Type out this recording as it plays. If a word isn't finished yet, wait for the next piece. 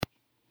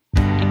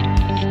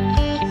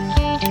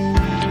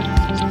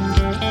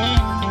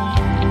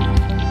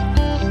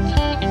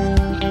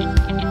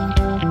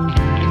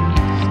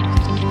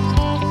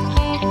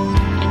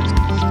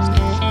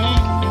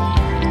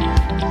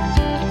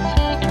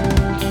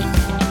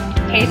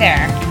Hey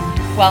there.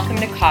 Welcome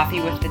to Coffee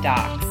with the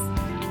Docs.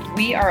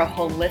 We are a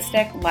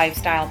holistic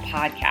lifestyle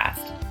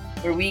podcast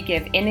where we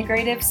give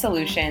integrative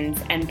solutions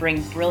and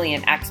bring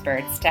brilliant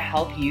experts to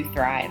help you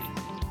thrive,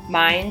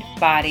 mind,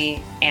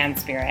 body, and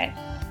spirit.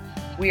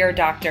 We are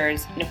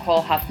doctors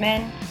Nicole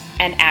Huffman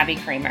and Abby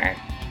Kramer,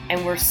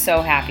 and we're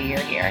so happy you're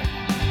here.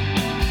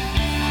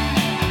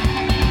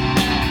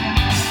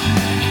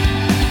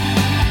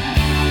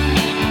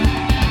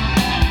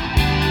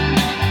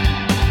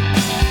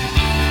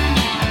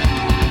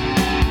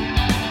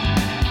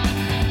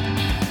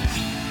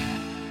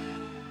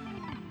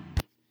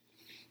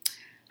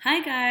 Hi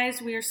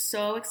guys, we are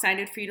so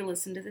excited for you to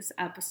listen to this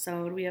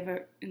episode. We have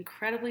an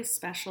incredibly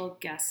special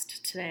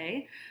guest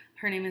today.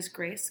 Her name is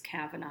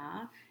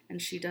Cavanaugh,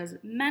 and she does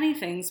many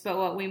things, but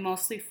what we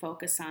mostly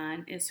focus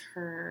on is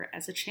her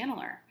as a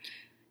channeler.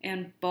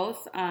 And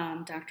both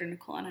Dr.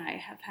 Nicole and I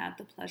have had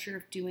the pleasure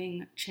of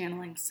doing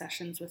channeling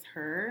sessions with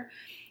her,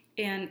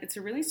 and it's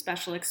a really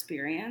special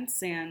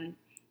experience. And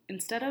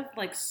instead of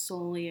like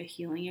solely a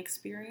healing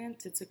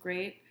experience, it's a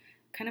great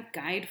kind of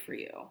guide for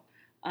you.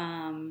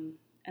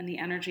 And the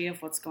energy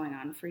of what's going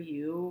on for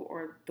you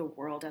or the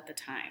world at the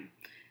time.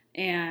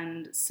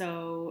 And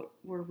so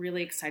we're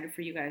really excited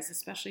for you guys,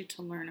 especially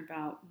to learn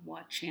about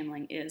what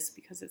channeling is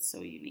because it's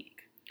so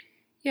unique.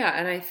 Yeah,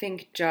 and I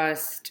think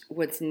just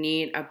what's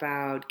neat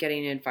about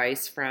getting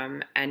advice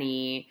from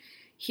any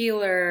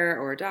healer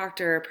or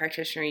doctor or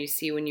practitioner you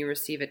see when you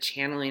receive a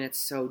channeling, it's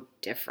so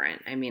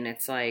different. I mean,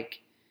 it's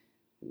like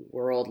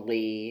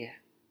worldly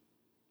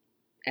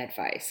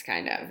advice,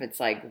 kind of. It's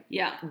like,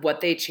 yeah,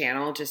 what they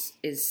channel just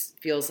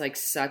feels like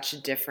such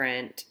a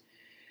different,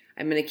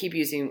 I'm going to keep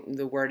using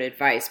the word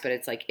advice, but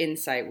it's like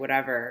insight,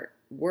 whatever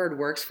word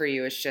works for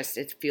you. It's just,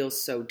 it feels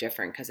so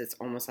different because it's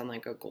almost on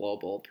like a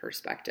global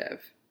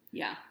perspective.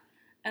 Yeah.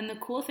 And the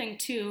cool thing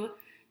too,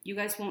 you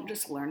guys won't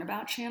just learn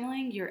about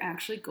channeling, you're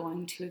actually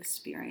going to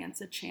experience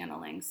a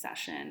channeling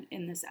session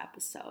in this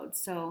episode.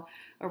 So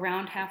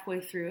around halfway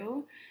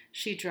through,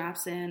 she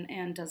drops in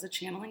and does a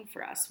channeling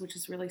for us, which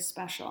is really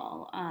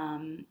special.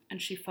 And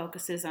she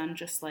focuses on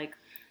just like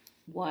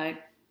what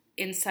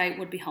insight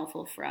would be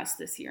helpful for us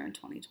this year in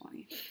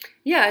 2020.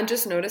 Yeah, and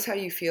just notice how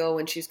you feel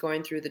when she's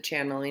going through the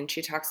channeling.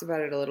 She talks about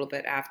it a little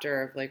bit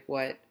after, of like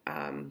what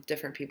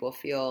different people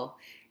feel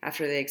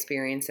after they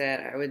experience it.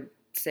 I would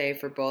say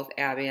for both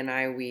Abby and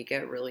I, we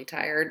get really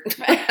tired.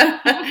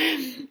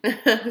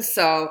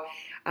 So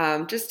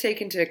just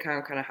take into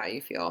account kind of how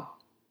you feel.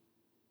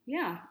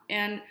 Yeah,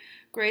 and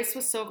Grace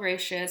was so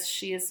gracious.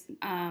 She has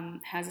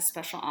a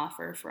special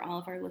offer for all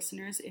of our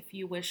listeners. If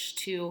you wish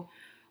to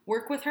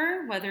work with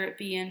her, whether it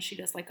be she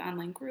does like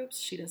online groups,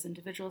 she does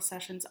individual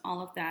sessions,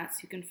 all of that. So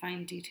you can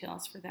find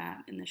details for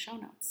that in the show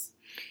notes.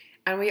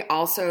 And we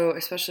also,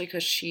 especially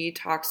because she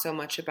talks so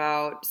much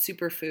about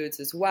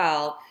superfoods as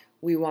well,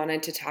 we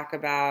wanted to talk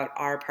about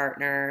our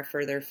partner,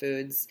 Further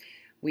Foods.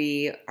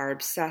 We are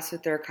obsessed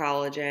with their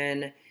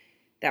collagen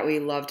that we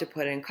love to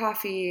put in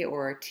coffee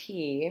or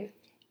tea.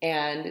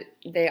 And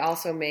they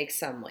also make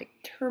some like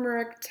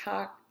turmeric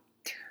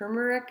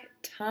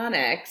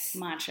tonics,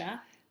 matcha,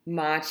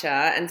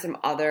 and some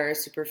other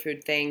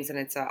superfood things. And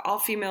it's an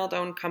all-female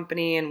owned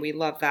company, and we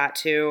love that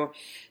too.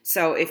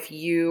 So if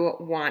you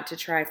want to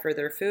try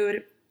Further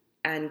Food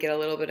and get a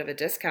little bit of a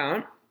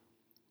discount,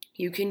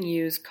 you can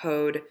use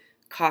code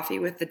Coffee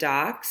with the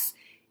Docs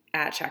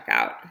at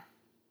checkout.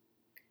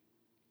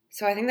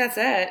 So I think that's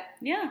it.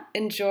 Yeah.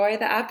 Enjoy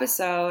the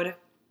episode.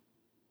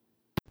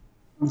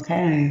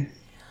 Okay.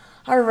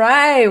 All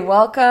right,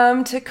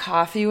 welcome to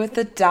Coffee with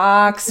the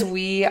Docs.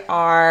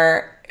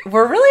 We're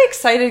really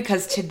excited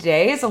because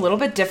today is a little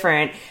bit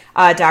different.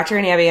 Dr.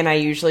 and Abby and I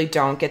usually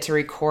don't get to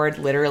record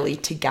literally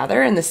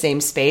together in the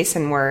same space,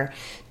 and we're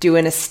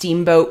doing a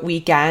steamboat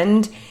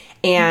weekend.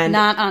 And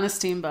Not on a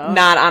steamboat.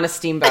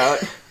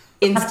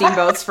 In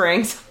Steamboat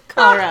Springs,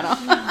 Colorado.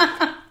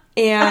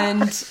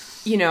 And,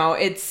 you know,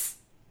 it's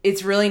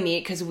really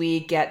neat because we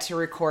get to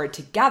record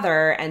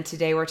together, and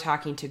today we're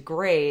talking to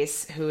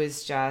Grace, who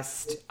is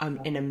just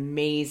an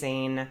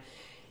amazing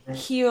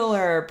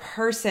healer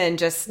person.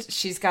 Just,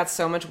 she's got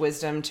so much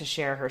wisdom to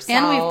share herself.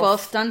 And we've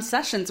both done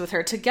sessions with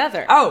her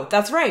together. Oh,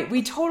 that's right.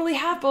 We totally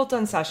have both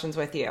done sessions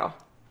with you.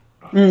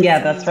 Yeah,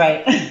 that's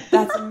right.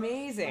 That's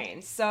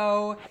amazing.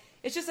 So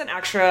it's just an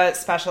extra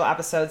special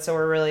episode, so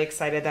we're really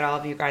excited that all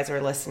of you guys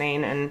are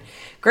listening. And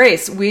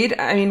Grace, we'd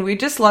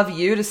just love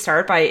you to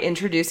start by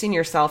introducing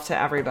yourself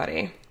to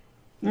everybody.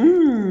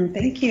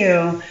 Thank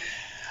you.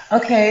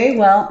 Okay,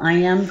 well, I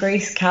am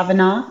Grace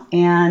Cavanaugh,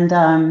 and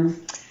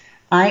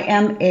I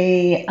am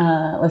an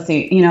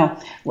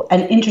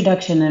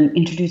introduction and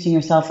introducing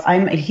yourself.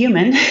 I'm a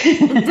human,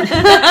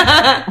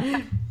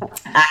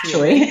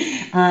 actually.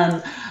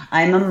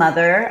 I'm a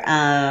mother,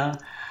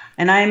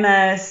 and I'm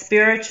a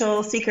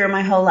spiritual seeker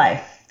my whole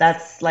life.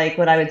 That's like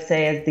what I would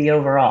say is the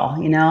overall.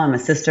 You know, I'm a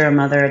sister, a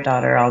mother, a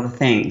daughter, all the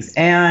things.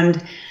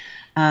 And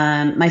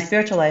my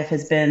spiritual life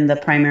has been the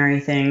primary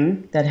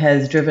thing that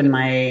has driven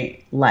my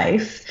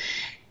life.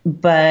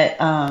 But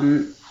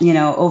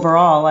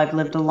overall, I've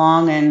lived a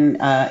long and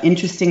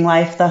interesting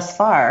life thus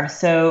far.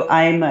 So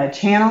I'm a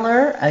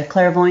channeler, a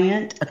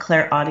clairvoyant, a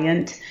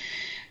clairaudient.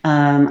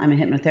 I'm a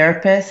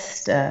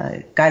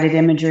hypnotherapist, guided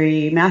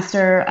imagery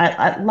master.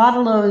 A lot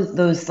of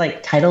those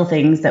like title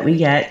things that we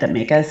get that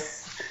make us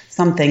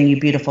something, you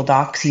beautiful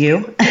docs,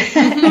 you.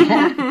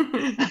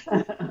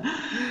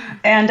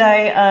 And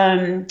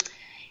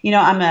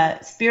I'm a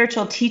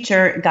spiritual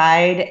teacher,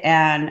 guide,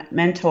 and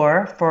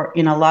mentor for,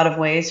 in a lot of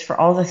ways, for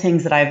all the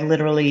things that I've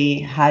literally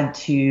had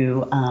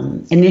to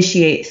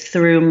initiate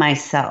through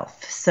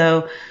myself.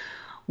 So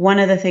one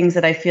of the things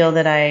that I feel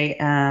that I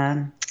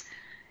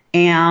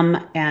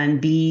am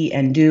and be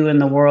and do in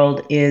the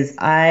world is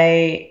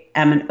I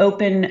am an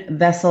open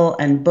vessel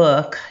and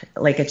book,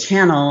 like a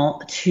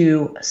channel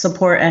to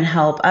support and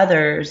help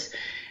others,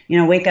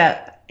 wake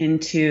up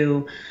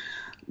into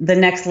the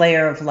next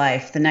layer of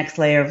life, the next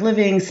layer of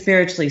living,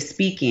 spiritually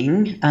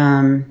speaking,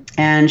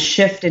 and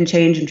shift and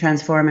change and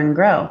transform and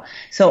grow.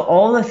 So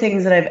all the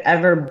things that I've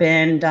ever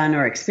been, done,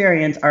 or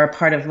experienced are a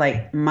part of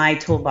like my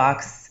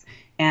toolbox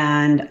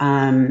and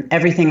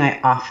everything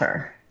I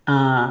offer.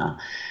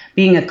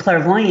 Being a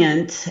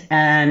clairvoyant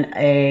and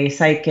a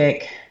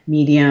psychic,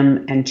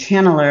 medium, and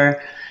channeler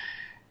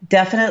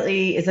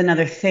definitely is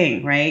another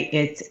thing, right?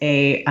 It's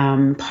a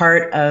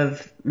part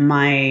of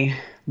my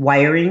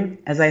wiring,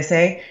 as I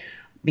say,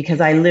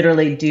 because I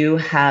literally do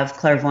have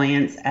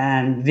clairvoyance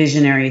and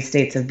visionary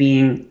states of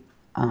being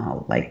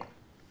like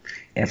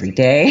every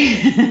day.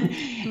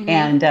 Mm-hmm.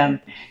 And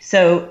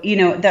so,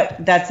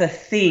 that's a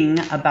thing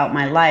about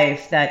my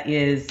life that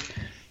is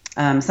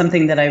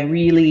something that I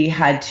really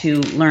had to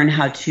learn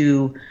how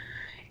to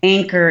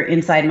anchor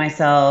inside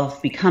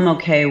myself, become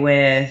okay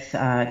with.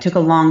 Took a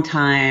long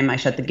time. I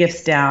shut the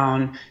gifts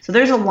down. So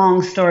there's a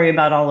long story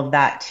about all of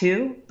that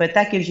too, but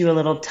that gives you a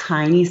little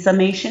tiny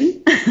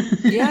summation.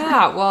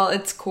 Yeah, well,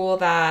 it's cool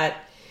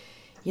that,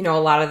 a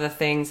lot of the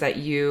things that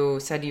you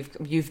said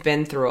you've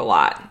been through a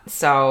lot.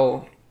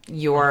 So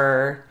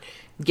your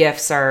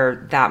gifts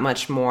are that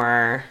much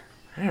more,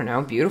 I don't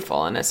know,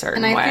 beautiful in a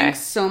certain way. And I think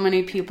so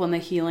many people in the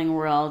healing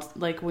world,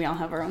 like we all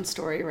have our own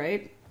story,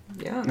 right?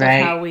 Yeah. Of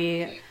how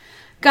we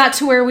got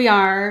to where we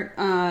are,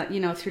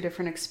 through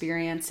different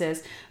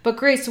experiences. But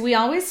Grace, we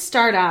always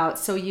start out,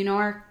 so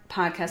our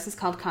podcast is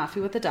called Coffee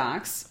with the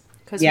Docs,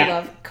 because we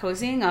love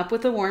cozying up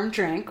with a warm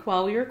drink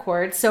while we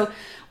record. So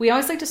we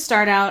always like to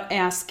start out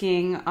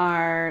asking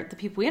the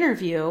people we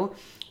interview,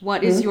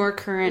 what is your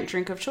current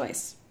drink of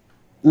choice?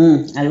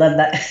 I love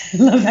that. I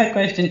love that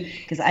question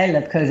because I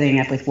love cozying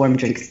up with warm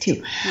drinks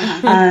too.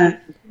 Uh-huh.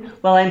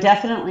 Well, I'm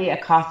definitely a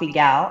coffee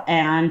gal,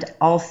 and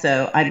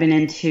also I've been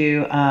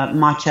into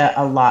matcha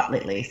a lot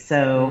lately.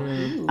 So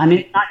I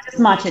mean, not just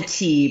matcha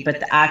tea,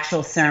 but the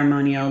actual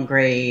ceremonial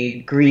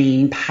grade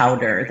green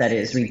powder that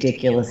is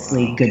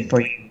ridiculously good for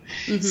you.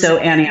 Mm-hmm. So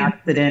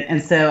antioxidant,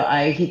 and so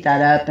I heat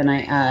that up, and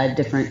I add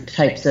different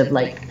types of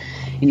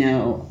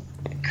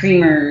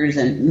creamers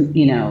and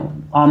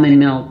almond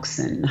milks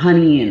and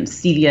honey and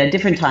stevia,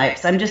 different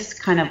types. I'm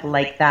just kind of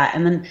like that.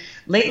 And then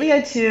lately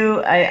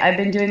I've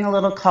been doing a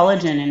little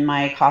collagen in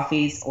my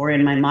coffees or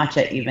in my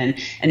matcha even,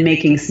 and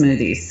making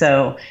smoothies.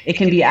 So it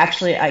can be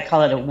actually, I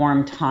call it a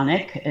warm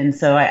tonic. And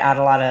so I add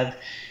a lot of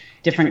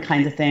different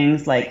kinds of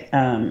things like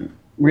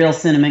real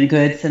cinnamon,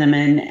 good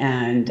cinnamon,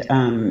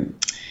 and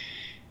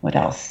what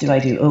else do I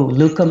do? Oh,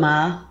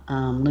 lucuma.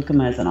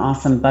 Lucuma is an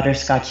awesome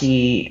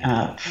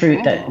butterscotchy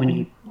fruit that when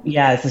you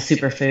it's a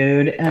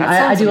superfood. And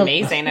that sounds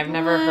amazing. I've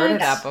never heard of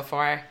that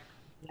before.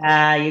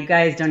 Yeah, you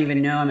guys don't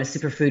even know I'm a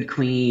superfood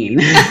queen.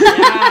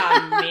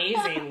 Yeah,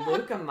 amazing.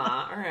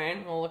 Lucuma. All right,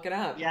 we'll look it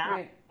up. Yeah,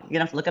 you're going to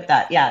have to look up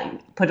that. Yeah,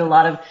 put a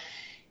lot of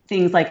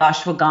things like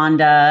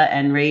ashwagandha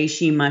and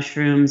reishi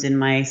mushrooms in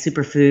my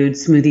superfood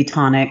smoothie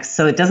tonics.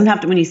 So it doesn't have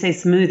to, when you say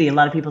smoothie, a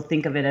lot of people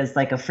think of it as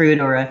like a fruit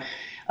or a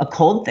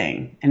cold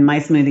thing. And my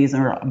smoothies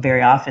are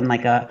very often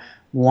like a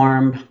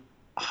warm,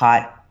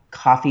 hot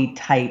coffee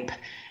type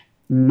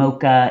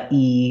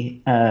mocha-y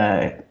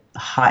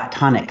hot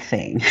tonic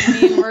thing.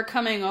 I mean, we're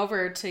coming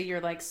over to your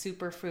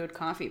superfood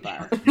coffee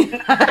bar.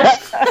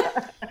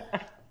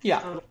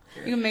 Yeah.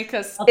 You make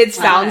us. It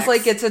sounds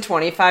like it's a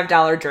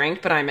 $25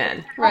 drink, but I'm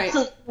in. Right.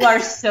 Also, you are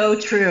so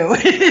true.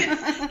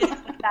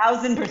 It's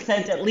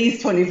 1,000% at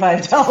least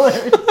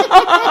 $25.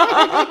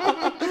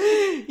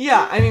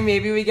 Yeah, I mean,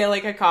 maybe we get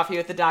a coffee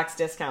with the Docs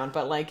discount,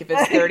 but if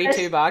it's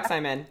 $32,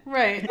 I'm in.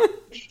 Right.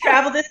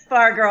 Travel this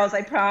far, girls,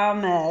 I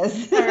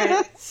promise. All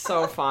right.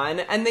 So fun.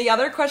 And the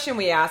other question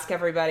we ask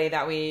everybody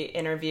that we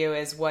interview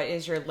is, what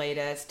is your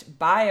latest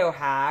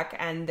biohack?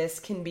 And this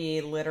can be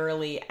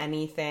literally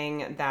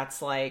anything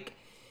that's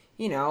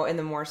in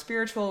the more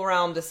spiritual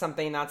realm to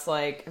something that's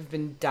I've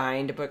been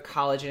dying to put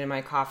collagen in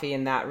my coffee,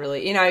 and that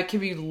really, it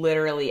could be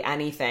literally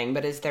anything.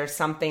 But is there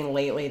something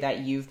lately that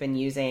you've been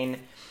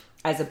using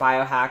as a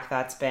biohack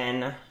that's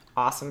been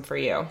awesome for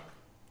you?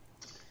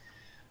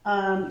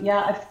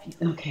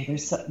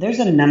 There's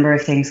a number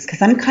of things,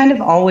 because I'm kind of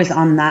always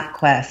on that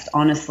quest,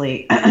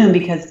 honestly,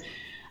 because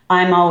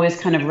I'm always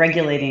kind of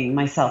regulating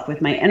myself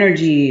with my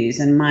energies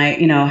and my,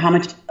 how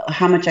much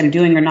how much I'm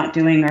doing or not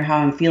doing, or how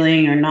I'm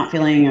feeling or not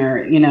feeling,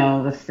 or, you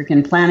know, the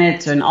freaking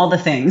planets and all the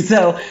things.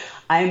 So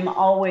I'm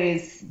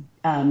always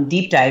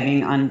deep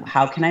diving on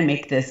how can I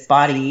make this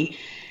body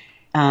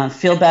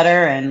feel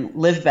better and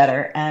live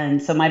better.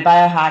 And so my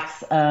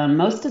biohacks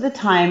most of the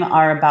time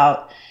are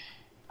about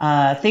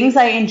things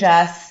I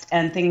ingest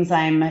and things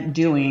I'm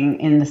doing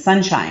in the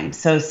sunshine.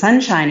 So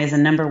sunshine is a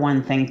number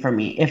one thing for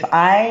me. If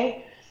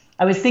I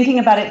was thinking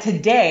about it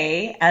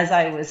today as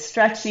I was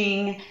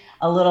stretching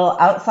a little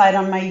outside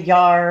on my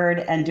yard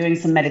and doing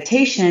some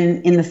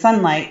meditation in the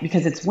sunlight,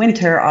 because it's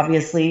winter,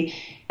 obviously.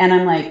 And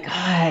I'm like,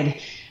 God,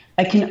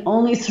 I can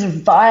only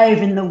survive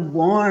in the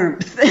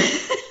warmth.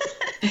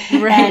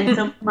 Right.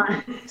 And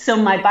so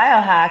my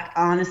biohack,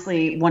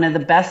 honestly, one of the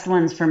best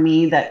ones for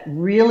me that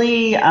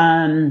really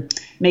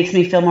makes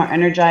me feel more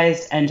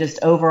energized and just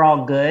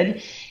overall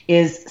good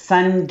is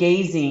sun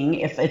gazing.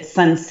 If it's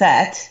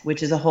sunset,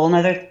 which is a whole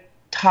nother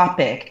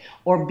topic,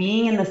 or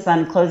being in the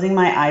sun, closing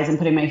my eyes and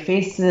putting my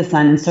face to the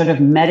sun and sort of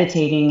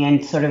meditating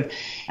and sort of,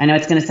 I know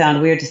it's going to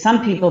sound weird to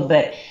some people,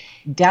 but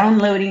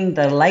downloading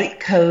the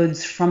light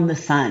codes from the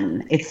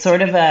sun. It's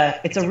sort of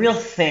it's a real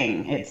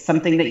thing. It's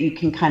something that you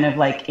can kind of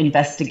like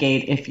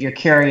investigate if you're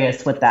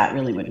curious what that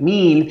really would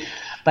mean.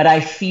 But I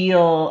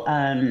feel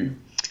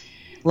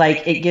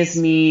like it gives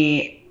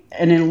me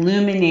an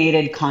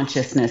illuminated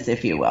consciousness,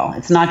 if you will.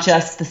 It's not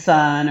just the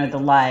sun or the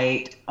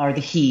light or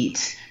the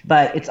heat,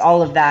 but it's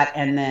all of that,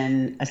 and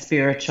then a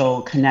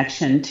spiritual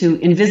connection to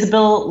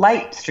invisible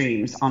light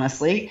streams,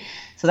 honestly.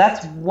 So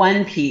that's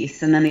one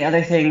piece. And then the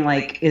other thing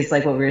is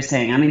like what we were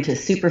saying. I'm into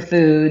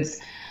superfoods.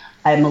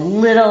 I'm a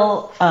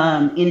little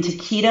into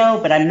keto,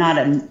 but I'm not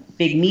a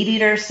big meat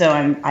eater. So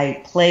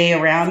I play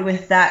around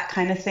with that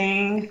kind of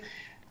thing.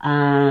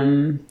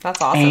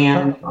 That's awesome.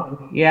 And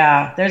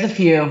yeah, there's a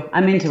few.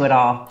 I'm into it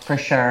all for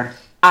sure.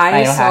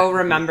 I so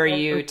remember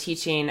you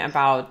teaching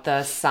about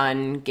the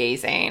sun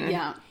gazing.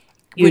 Yeah.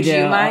 Would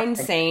you mind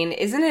saying,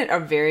 isn't it a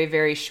very,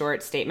 very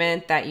short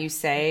statement that you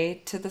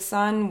say to the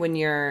sun when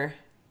you're...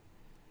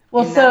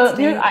 Well, so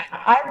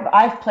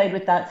I've played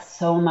with that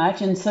so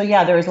much. And so,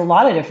 yeah, there's a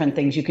lot of different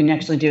things you can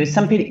actually do.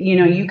 Some people, you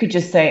know, you could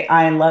just say,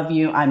 I love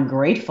you, I'm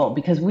grateful,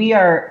 because we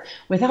are,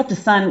 without the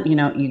sun, you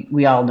know,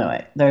 we all know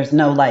it. There's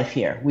no life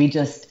here.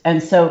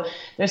 And so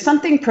there's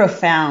something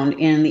profound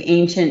in the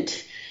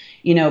ancient,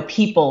 you know,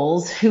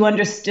 peoples who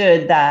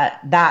understood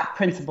that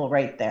principle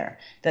right there,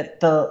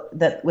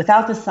 that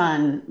without the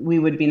sun, we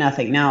would be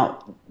nothing.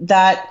 Now,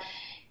 that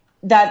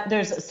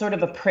there's sort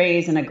of a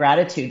praise and a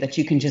gratitude that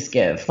you can just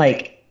give.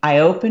 Like, I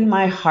open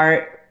my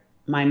heart,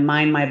 my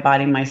mind, my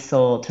body, my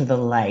soul to the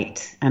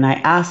light, and I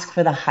ask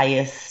for the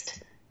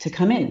highest to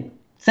come in.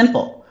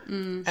 Simple.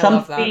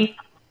 Something,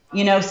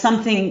 you know,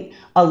 something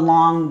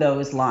along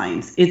those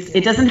lines.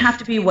 It doesn't have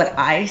to be what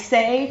I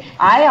say.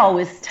 I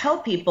always tell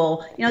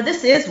people, you know,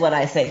 this is what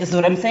I say. This is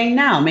what I'm saying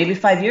now. Maybe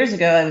 5 years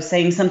ago, I was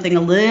saying something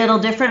a little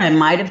different. I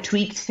might have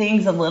tweaked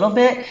things a little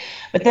bit,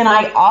 but then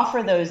I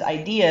offer those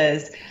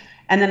ideas.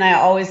 And then I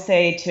always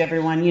say to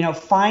everyone, you know,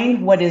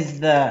 find what is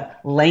the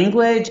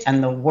language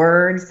and the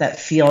words that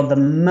feel the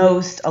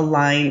most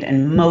aligned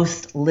and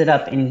most lit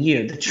up in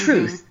you, the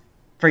truth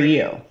for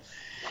you.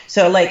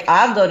 So like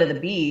I'll go to the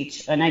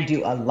beach, and I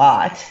do a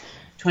lot,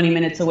 20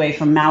 minutes away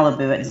from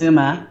Malibu at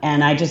Zuma.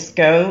 And I just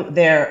go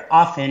there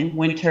often,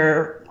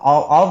 winter,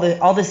 all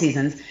the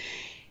seasons.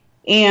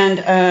 And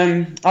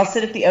I'll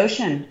sit at the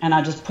ocean and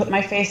I'll just put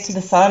my face to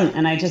the sun.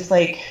 And I just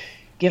like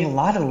give a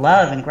lot of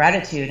love and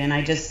gratitude. And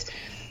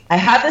I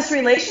have this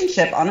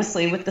relationship,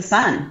 honestly, with the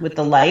sun, with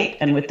the light,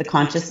 and with the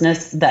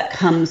consciousness that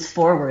comes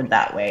forward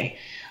that way.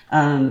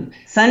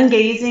 Sun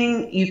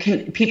gazing,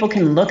 people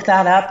can look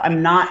that up.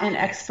 I'm not an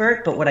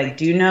expert, but what I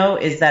do know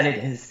is that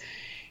it is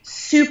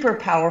super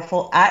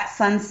powerful at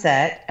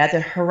sunset, at the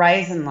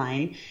horizon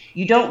line.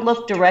 You don't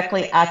look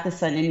directly at the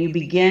sun, and you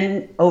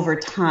begin over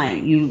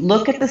time. You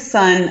look at the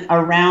sun,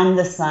 around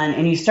the sun,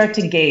 and you start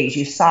to gaze.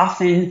 You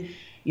soften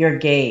your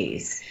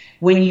gaze.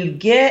 When you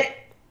get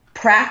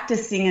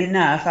practicing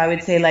enough, I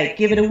would say like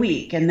give it a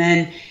week, and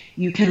then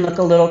you can look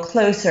a little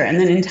closer. And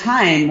then in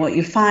time, what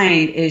you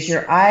find is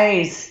your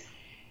eyes,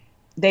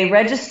 they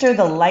register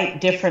the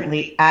light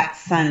differently at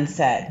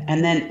sunset.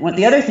 And then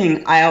the other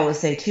thing I always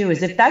say too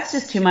is if that's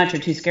just too much or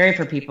too scary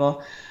for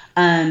people,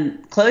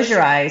 close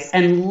your eyes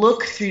and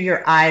look through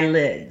your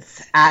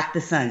eyelids at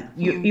the sun.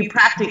 You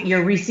practice,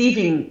 you're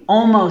receiving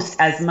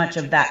almost as much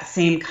of that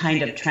same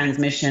kind of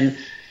transmission.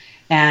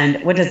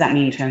 And what does that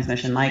mean,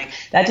 transmission? Like,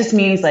 that just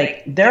means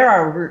like there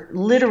are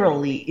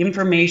literally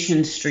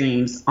information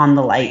streams on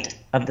the light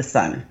of the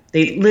sun.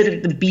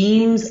 The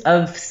beams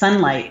of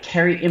sunlight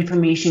carry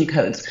information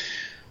codes.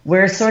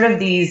 We're sort of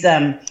these,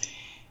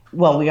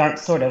 we aren't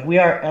sort of, we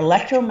are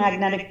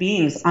electromagnetic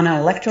beings on an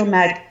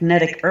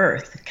electromagnetic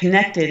earth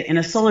connected in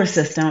a solar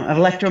system of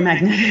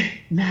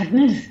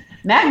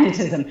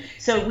magnetism.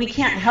 So we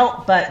can't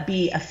help but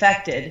be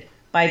affected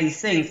by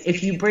these things.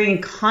 If you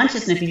bring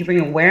consciousness, if you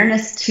bring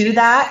awareness to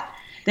that,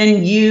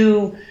 then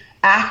you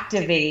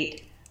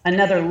activate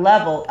another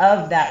level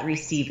of that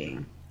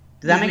receiving.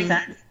 Does that make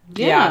sense?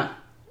 Yeah.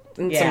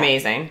 It's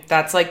amazing.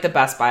 That's like the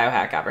best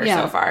biohack ever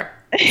so far.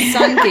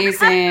 Sun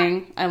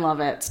gazing. I love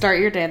it. Start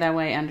your day that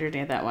way, end your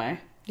day that way.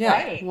 Yeah.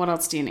 Right. What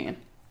else do you need?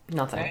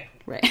 Nothing.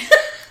 Right.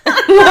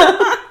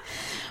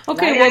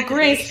 Okay, well,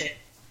 Grace.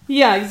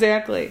 Yeah,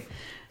 exactly.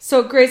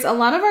 So, Grace, a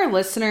lot of our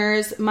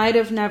listeners might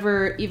have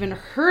never even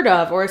heard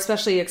of or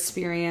especially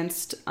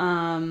experienced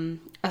a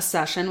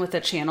session with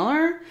a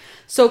channeler.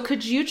 So,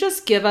 could you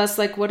just give us,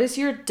 like, what is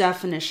your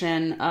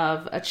definition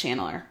of a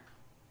channeler?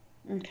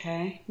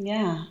 Okay,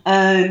 yeah.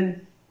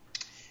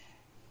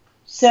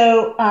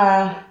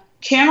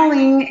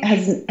 Channeling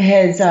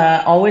has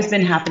always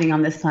been happening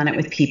on this planet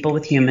with people,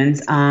 with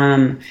humans.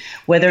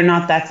 Whether or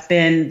not that's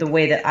been the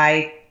way that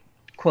I,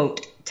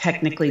 quote,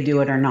 technically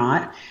do it or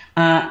not.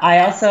 I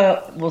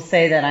also will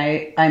say that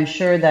I'm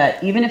sure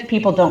that even if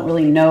people don't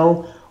really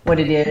know what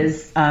it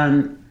is,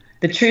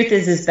 the truth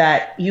is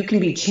that you can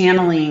be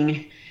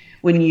channeling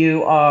when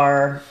you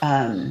are,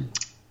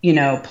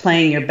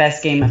 playing your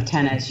best game of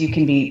tennis. You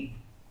can be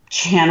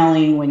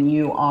channeling when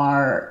you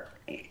are,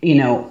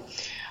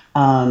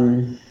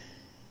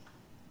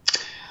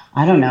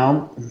 I don't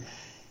know.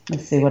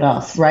 Let's see what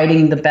else.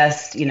 Writing the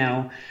best,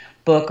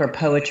 book or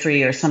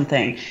poetry or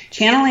something.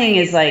 Channeling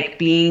is like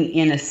being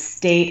in a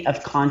state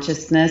of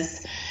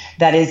consciousness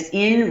that is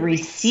in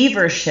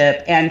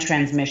receivership and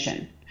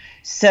transmission.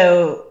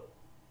 So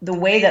the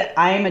way that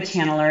I am a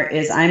channeler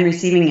is I'm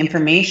receiving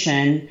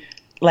information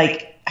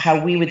like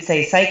how we would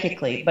say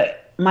psychically,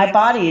 but my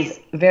body is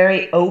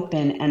very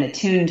open and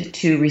attuned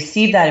to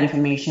receive that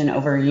information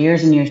over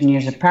years and years and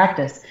years of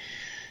practice.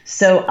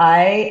 So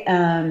I,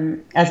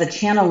 as a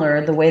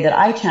channeler, the way that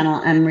I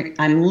channel,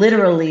 I'm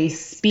literally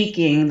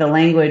speaking the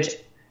language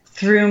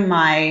through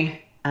my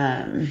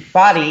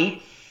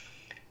body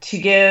to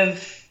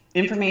give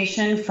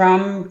information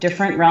from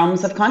different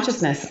realms of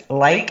consciousness,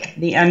 like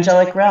the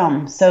angelic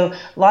realm. So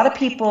a lot of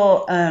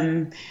people,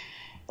 a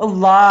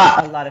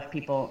lot of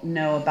people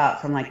know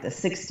about from like the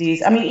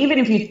 60s. I mean, even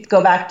if you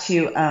go back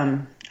to,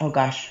 oh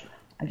gosh,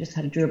 I just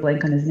drew a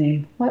blank on his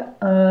name. What?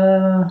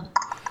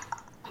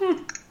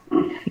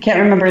 I can't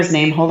remember his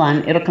name. Hold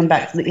on. It'll come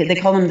back. They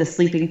call him the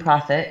sleeping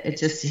prophet.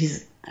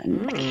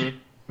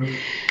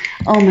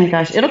 Oh my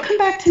gosh. It'll come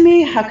back to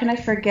me. How can I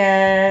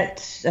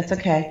forget? That's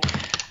okay.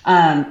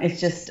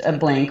 It's just a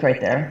blank right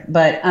there.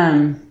 But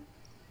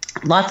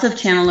lots of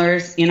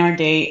channelers in our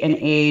day and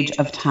age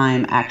of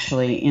time,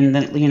 actually, in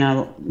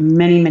the,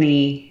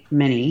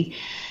 many.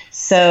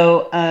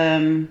 So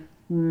I'm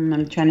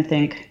trying to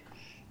think.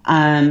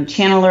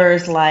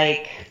 Channelers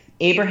like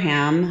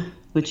Abraham,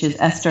 which is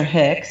Esther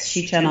Hicks.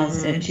 She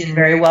channels, and she's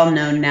very well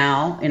known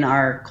now in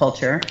our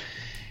culture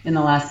in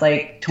the last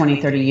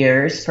 20, 30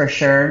 years for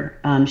sure.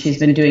 She's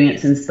been doing it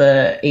since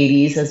the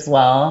 80s as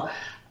well.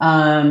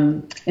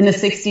 In the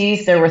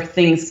 60s, there were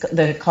things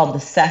that are called the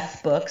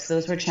Seth books.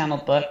 Those were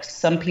channeled books.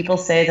 Some people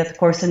say that the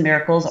Course in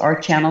Miracles are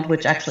channeled,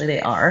 which actually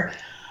they are.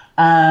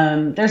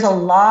 There's a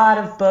lot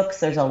of books.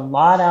 There's a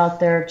lot out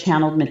there of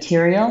channeled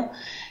material.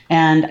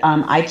 And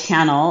I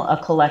channel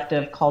a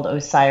collective called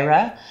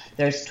Osira.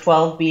 There's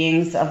 12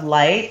 beings of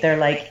light. They're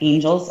like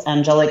angels,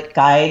 angelic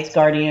guides,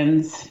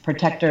 guardians,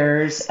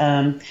 protectors.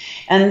 And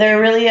they're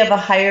really of a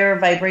higher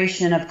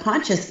vibration of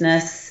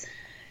consciousness.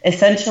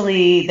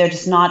 Essentially, they're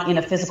just not in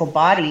a physical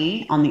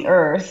body on the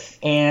earth,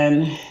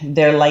 and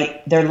they're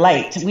light.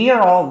 We are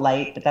all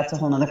light, but that's a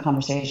whole other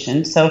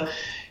conversation. So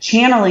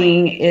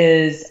channeling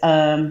is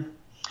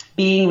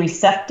being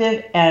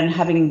receptive and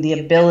having the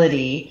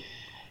ability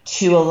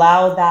to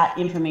allow that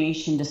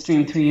information to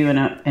stream through you in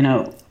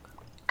a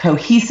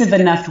cohesive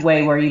enough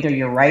way where either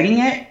you're writing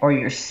it or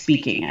you're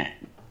speaking it.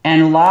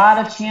 And a lot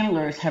of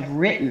channelers have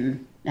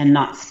written and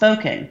not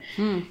spoken.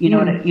 So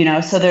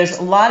there is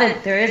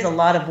a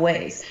lot of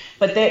ways.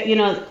 But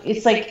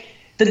it's like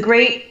the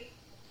great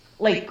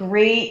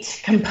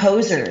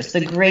composers,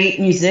 the great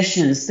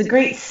musicians, the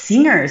great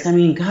singers. I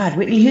mean, God,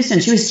 Whitney Houston,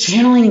 she was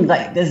channeling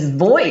like this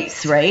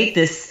voice, right?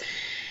 This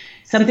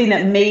something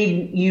that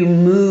made you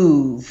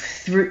move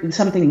through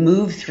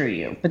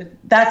you. But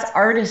that's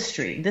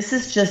artistry. This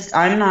is just,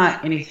 I'm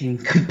not anything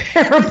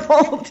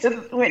comparable to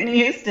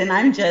Whitney Houston.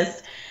 I'm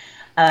just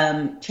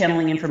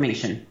channeling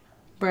information.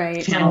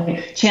 Right.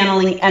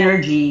 Channeling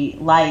energy,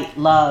 light,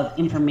 love,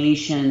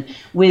 information,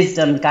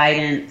 wisdom,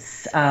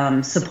 guidance,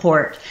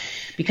 support,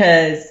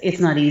 because it's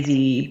not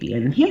easy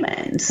being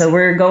human. So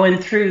we're going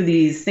through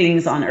these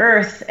things on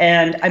Earth.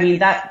 And I mean,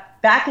 that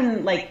back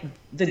in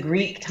the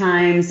Greek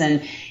times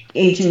and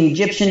ancient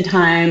Egyptian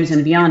times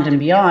and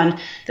beyond,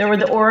 there were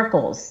the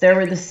oracles, there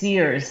were the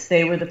seers,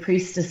 they were the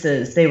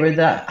priestesses, they were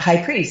the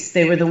high priests,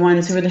 they were the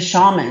ones who were the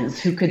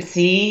shamans who could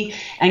see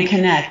and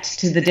connect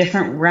to the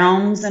different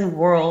realms and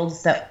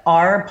worlds that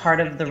are part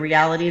of the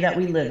reality that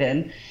we live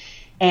in.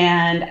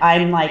 And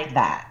I'm like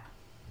that.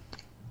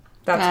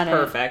 That's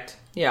perfect.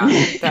 Yeah,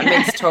 that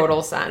makes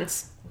total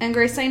sense. And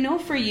Grace, I know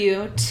for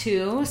you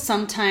too,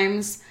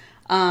 sometimes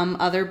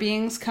other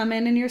beings come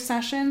in your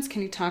sessions.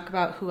 Can you talk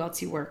about who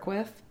else you work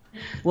with?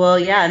 Well,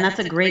 yeah, and that's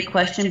a great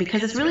question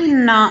because it's really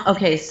not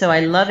okay. So I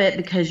love it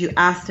because you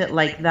asked it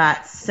like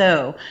that.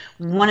 So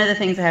one of the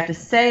things I have to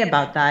say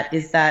about that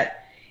is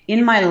that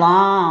in my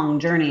long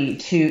journey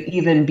to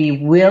even be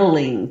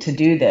willing to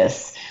do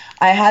this,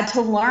 I had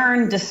to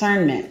learn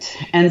discernment.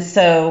 And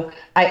so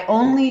I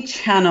only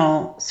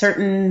channel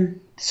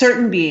certain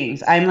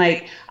beings.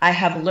 I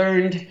have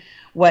learned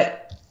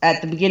what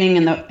at the beginning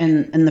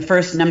in the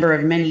first number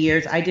of many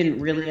years I didn't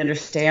really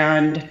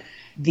understand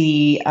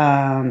the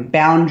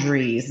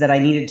boundaries that I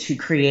needed to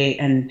create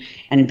and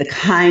the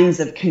kinds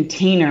of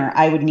container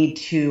I would need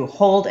to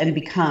hold and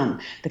become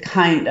the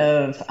kind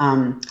of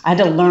I had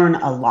to learn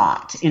a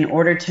lot in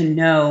order to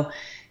know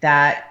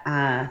that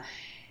I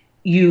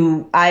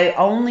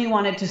only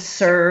wanted to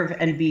serve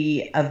and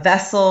be a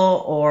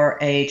vessel or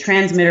a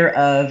transmitter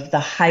of the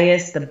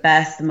highest, the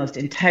best, the most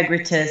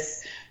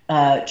integritous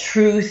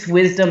truth,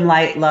 wisdom,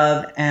 light,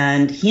 love,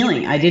 and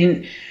healing. I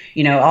didn't,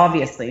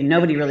 obviously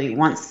nobody really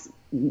wants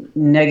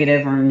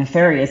negative or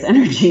nefarious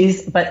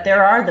energies, but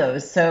there are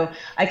those. So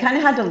I kind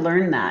of had to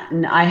learn that.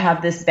 And I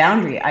have this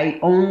boundary. I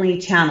only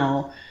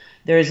channel,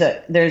 there's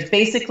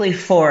basically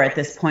 4 at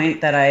this point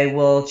that I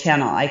will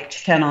channel. I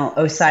channel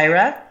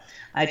Osira,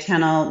 I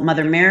channel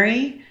Mother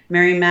Mary,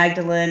 Mary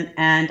Magdalene,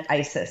 and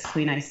Isis,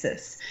 Queen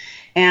Isis.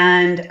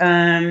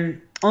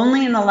 And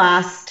only in the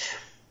last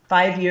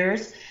 5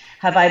 years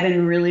have I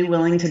been really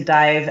willing to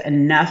dive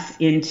enough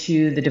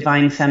into the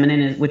divine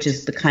feminine, which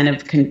is the kind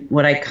of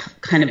what I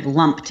kind of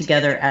lump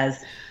together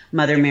as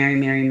Mother Mary,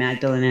 Mary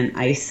Magdalene, and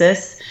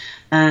Isis.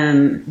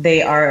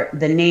 They are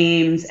the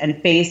names and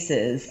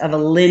faces of a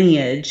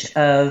lineage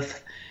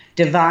of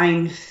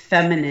divine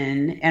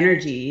feminine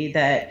energy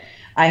that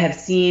I have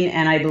seen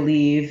and I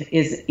believe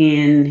is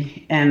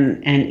in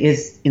and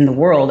is in the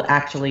world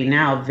actually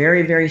now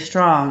very, very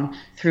strong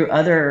through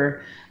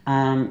other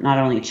not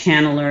only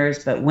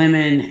channelers but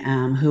women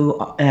who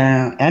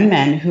and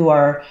men who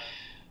are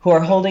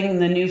holding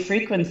the new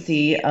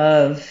frequency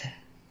of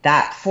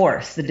that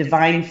force, the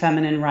divine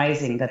feminine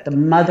rising, that the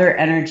mother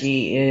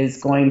energy is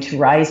going to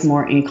rise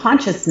more in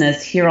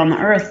consciousness here on the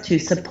earth to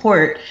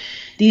support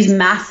these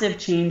massive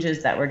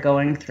changes that we're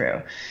going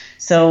through.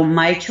 So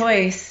my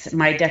choice,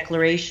 my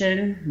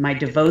declaration, my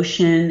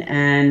devotion,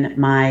 and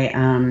my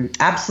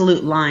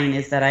absolute line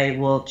is that I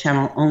will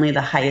channel only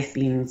the highest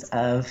beings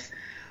of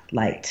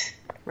light.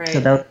 Right.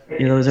 So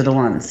those are the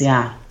ones.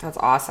 Yeah. That's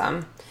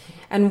awesome.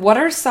 And what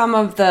are some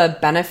of the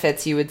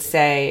benefits you would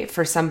say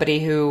for somebody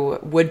who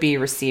would be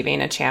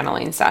receiving a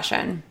channeling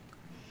session?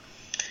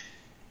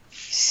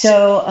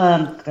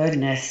 So,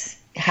 goodness,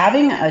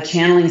 having a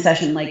channeling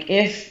session, like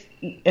if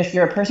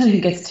you're a person who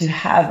gets to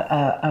have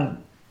a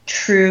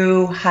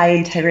true high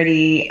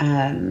integrity,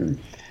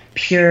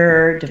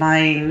 pure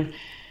divine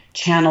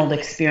channeled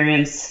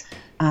experience,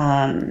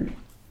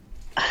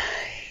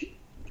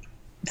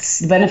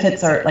 the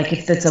benefits are like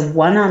if it's a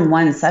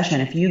one-on-one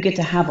session, if you get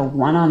to have a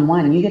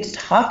one-on-one, you get to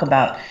talk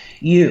about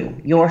you,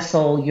 your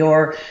soul,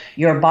 your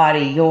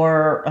body,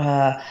 your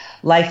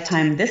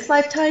lifetime, this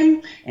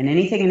lifetime, and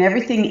anything and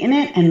everything in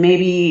it, and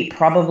maybe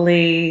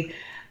probably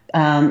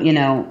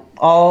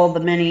all the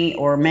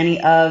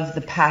many of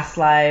the past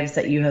lives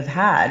that you have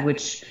had,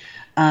 which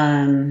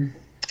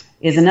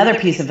is another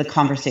piece of the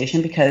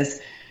conversation because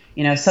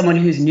someone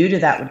who's new to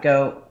that would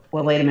go,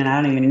 well, wait a minute, I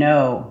don't even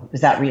know,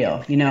 is that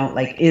real?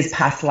 Is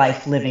past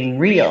life living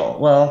real?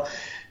 Well,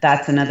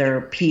 that's another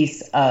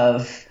piece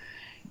of,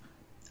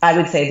 I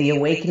would say, the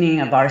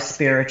awakening of our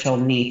spiritual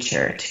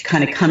nature. To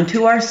kind of come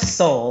to our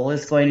soul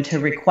is going to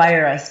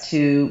require us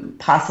to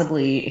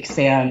possibly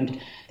expand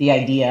the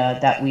idea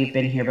that we've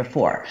been here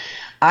before.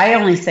 I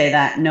only say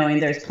that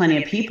knowing there's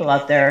plenty of people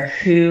out there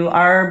who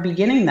are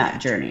beginning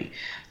that journey.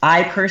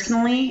 I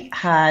personally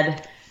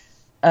had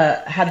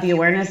the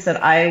awareness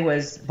that I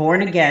was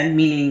born again,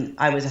 meaning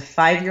I was a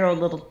 5-year-old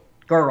little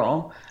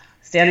girl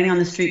standing on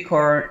the street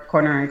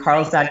corner in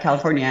Carlsbad,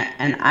 California,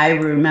 and I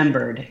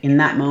remembered in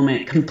that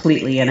moment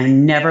completely, and I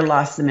never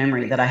lost the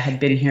memory that I had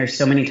been here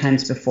so many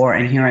times before,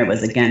 and here I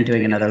was again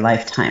doing another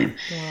lifetime.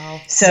 Wow.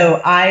 So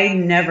I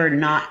never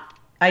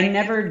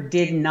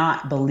did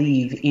not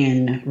believe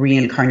in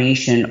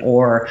reincarnation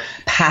or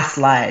past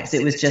lives.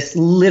 It was just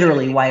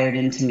literally wired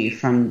into me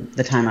from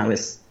the time I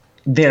was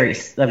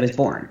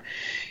born.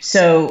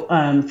 So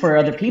for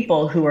other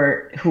people who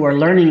are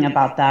learning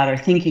about that or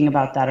thinking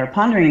about that or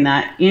pondering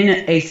that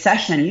in a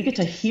session, you get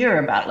to hear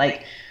about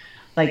like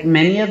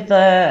many of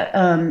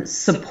the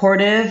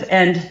supportive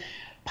and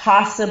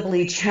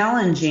possibly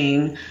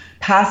challenging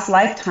past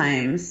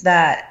lifetimes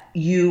that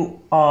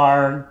you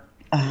are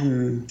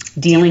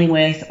dealing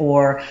with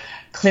or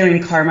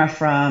clearing karma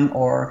from,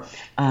 or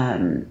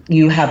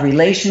you have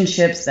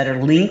relationships that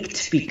are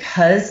linked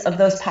because of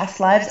those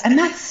past lives. And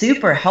that's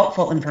super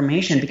helpful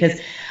information because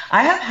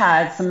I have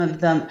had some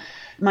of them,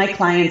 my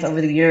clients over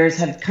the years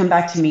have come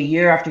back to me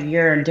year after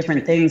year and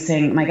different things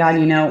saying, my God,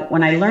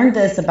 when I learned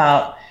this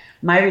about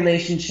my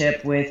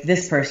relationship with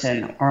this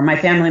person or my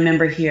family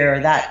member here or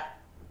that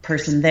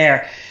person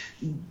there,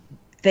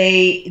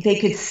 they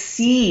could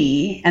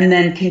see and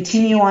then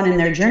continue on in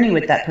their journey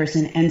with that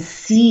person and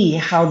see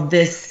how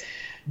this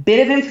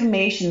bit of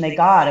information they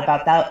got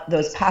about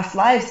those past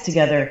lives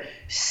together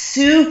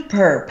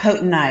super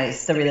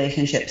potentized the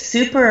relationship,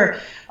 super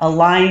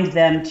aligned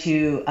them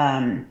to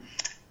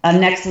a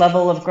next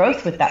level of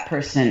growth with that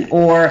person,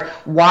 or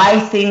why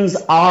things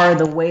are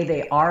the way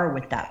they are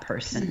with that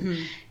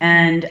person,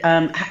 and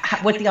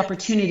what the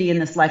opportunity in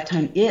this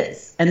lifetime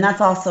is. And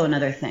that's also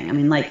another thing. I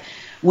mean, like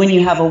when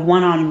you have a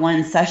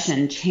one-on-one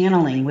session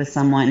channeling with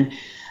someone,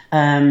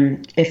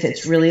 if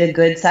it's really a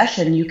good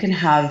session, you can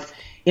have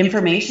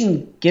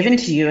information given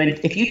to you. And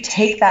if you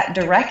take that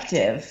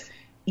directive,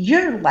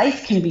 your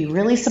life can be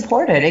really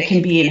supported. It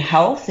can be in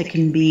health. It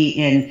can be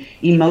in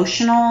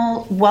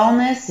emotional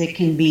wellness. It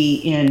can be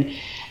in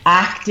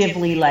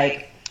actively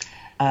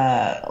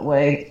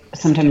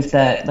sometimes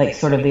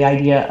sort of the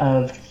idea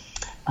of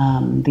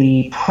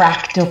the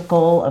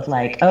practical of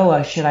like,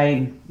 oh, should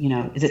I,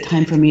 is it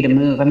time for me to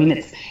move? I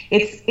mean,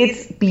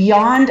 it's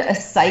beyond a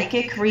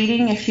psychic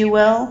reading, if you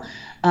will.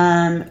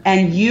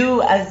 And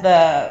you as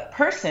the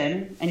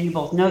person, and you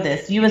both know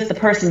this, you as the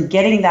person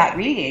getting that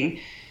reading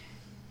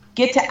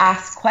get to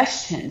ask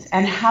questions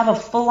and have a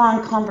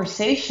full-on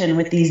conversation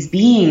with these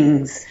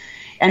beings.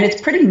 And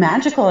it's pretty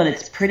magical and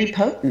it's pretty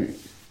potent.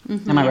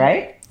 Am I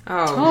right?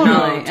 Oh, totally, no,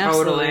 totally.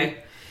 absolutely.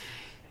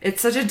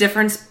 It's such a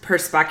different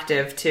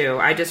perspective, too.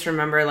 I just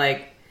remember,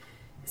 like,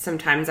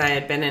 sometimes I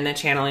had been in a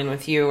channeling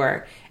with you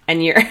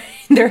and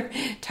they're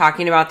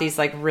talking about these,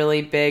 like,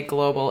 really big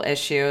global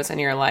issues, and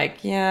you're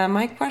like, yeah,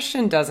 my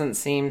question doesn't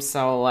seem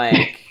so,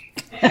 like...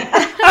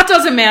 That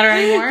doesn't matter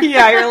anymore.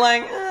 Yeah, you're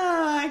like,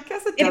 I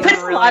guess it doesn't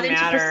puts a lot really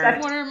into matter.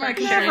 perspective. What am I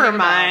Never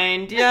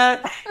mind.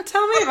 Yeah,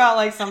 tell me about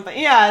like something.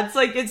 Yeah, it's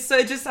like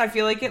I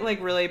feel like it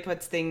like really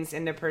puts things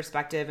into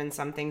perspective, and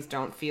some things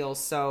don't feel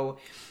so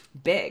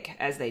big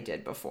as they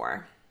did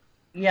before.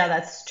 Yeah,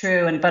 that's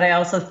true. But I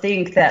also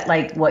think that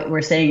like what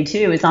we're saying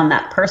too is on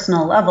that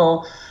personal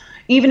level,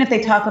 even if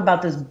they talk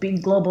about those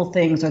big global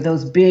things or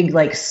those big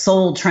like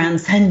soul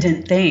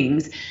transcendent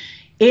things,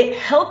 it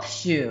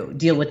helps you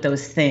deal with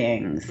those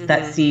things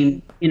that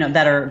seem,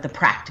 that are the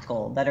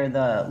practical, that are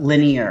the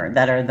linear,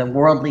 that are the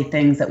worldly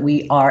things that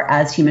we are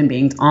as human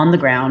beings on the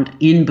ground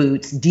in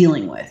boots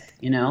dealing with,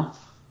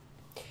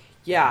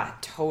 Yeah,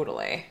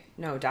 totally.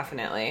 No,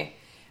 definitely.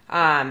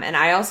 And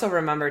I also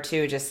remember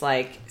too, just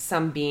like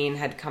some being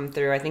had come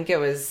through. I think it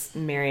was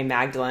Mary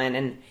Magdalene.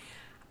 And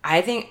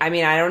I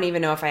don't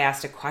even know if I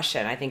asked a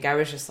question. I think I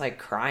was just like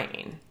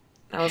crying.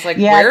 I was like,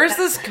 where's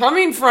this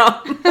coming from?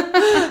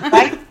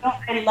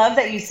 I love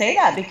that you say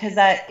that, because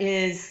that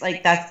is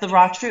like, that's the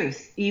raw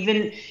truth.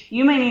 Even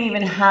you may not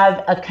even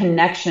have a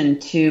connection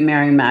to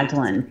Mary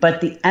Magdalene,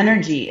 but the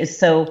energy is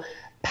so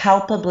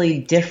palpably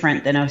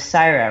different than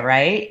Osiris,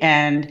 right?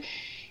 And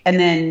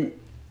then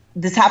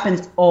this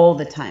happens all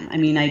the time. I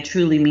mean, I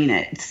truly mean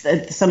it.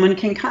 Someone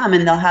can come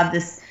and they'll have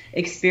this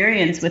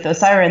experience with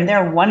Osiris, and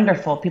they're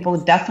wonderful. People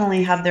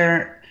definitely have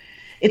their...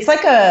 It's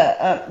like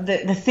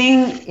the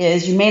thing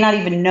is, you may not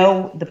even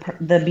know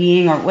the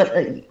being or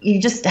what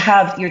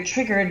you're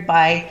triggered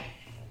by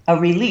a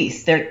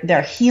release.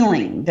 They're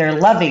healing, they're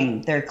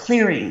loving, they're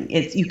clearing.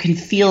 You can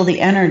feel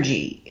the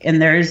energy,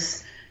 and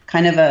there's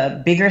kind of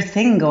a bigger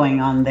thing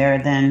going on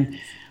there than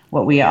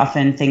what we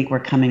often think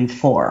we're coming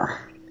for.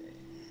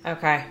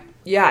 Okay.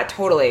 Yeah,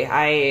 totally.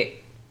 I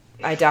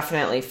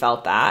definitely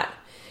felt that.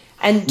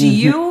 And do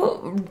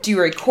you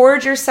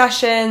record your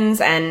sessions,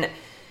 and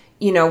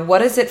what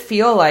does it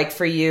feel like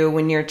for you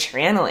when you're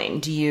channeling?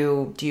 Do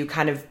you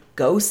kind of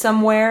go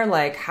somewhere?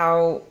 Like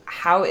how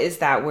is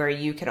that where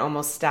you can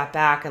almost step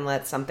back and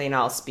let something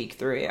else speak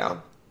through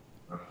you?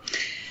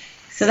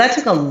 So that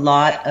took a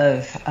lot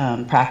of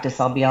practice,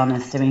 I'll be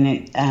honest. I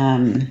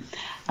mean,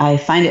 I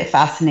find it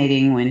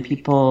fascinating when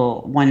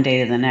people one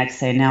day to the next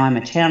say, now I'm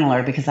a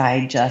channeler, because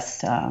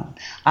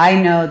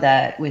I know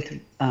that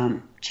with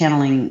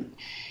channeling,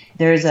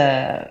 there's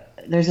a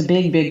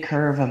big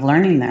curve of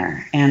learning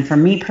there. And for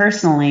me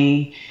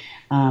personally,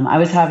 I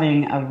was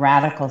having a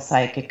radical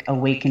psychic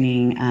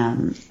awakening,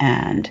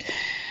 and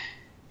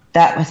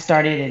that was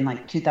started in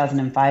like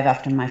 2005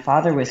 after my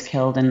father was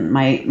killed.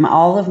 And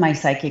all of my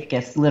psychic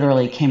gifts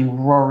literally came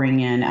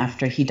roaring in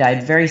after he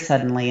died very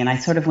suddenly. And I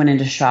sort of went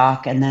into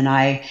shock. And then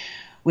I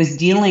was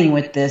dealing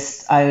with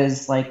this. I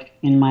was like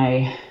in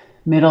my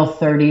middle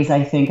 30s,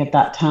 I think, at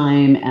that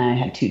time. And I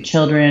had 2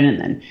 children. And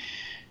then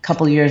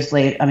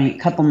a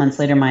couple months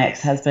later, my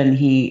ex-husband,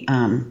 he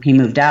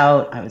moved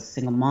out. I was a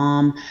single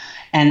mom.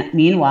 And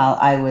meanwhile,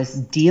 I was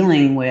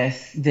dealing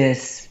with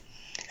this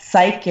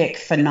psychic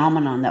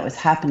phenomenon that was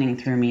happening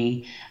through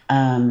me.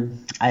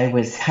 I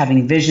was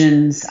having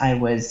visions. I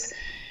was,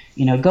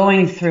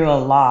 going through a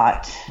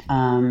lot.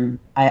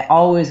 I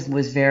always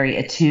was very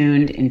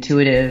attuned,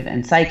 intuitive,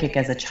 and psychic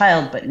as a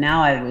child, but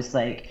now I was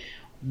like,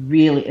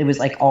 really, it was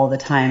like all the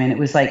time. And it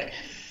was like,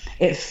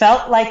 it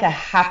felt like a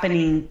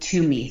happening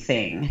to me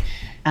thing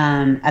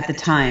at the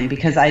time,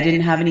 because I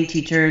didn't have any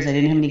teachers. I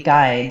didn't have any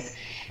guides.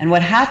 And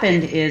what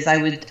happened is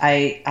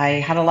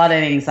I had a lot of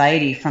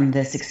anxiety from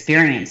this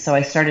experience. So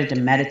I started to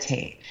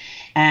meditate.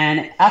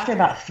 And after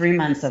about 3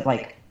 months of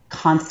like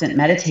constant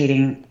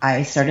meditating,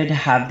 I started to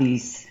have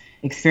these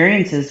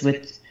experiences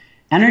with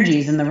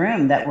energies in the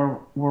room that were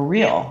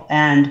real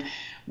and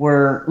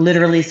were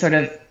literally sort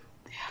of,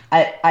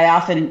 I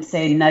often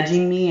say,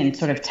 nudging me and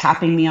sort of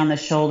tapping me on the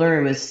shoulder.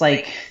 It was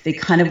like they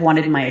kind of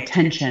wanted my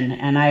attention.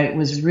 And I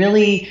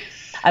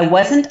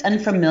wasn't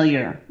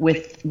unfamiliar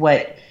with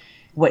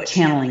what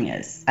channeling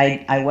is.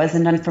 I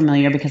wasn't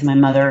unfamiliar because my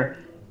mother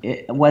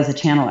was a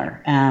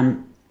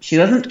channeler. She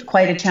wasn't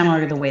quite a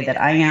channeler the way that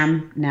I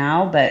am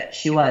now, but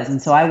she was.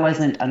 And so I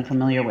wasn't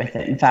unfamiliar with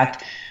it. In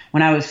fact,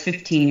 when I was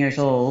 15 years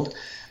old,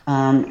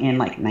 in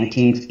like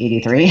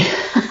 1983,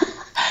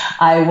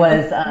 I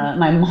was,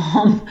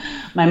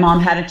 my mom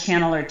had a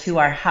channeler to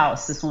our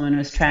house. This woman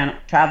was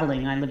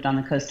traveling. I lived on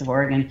the coast of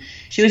Oregon.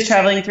 She was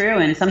traveling through,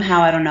 and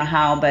somehow, I don't know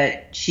how,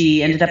 but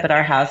she ended up at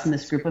our house, and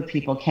this group of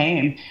people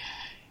came.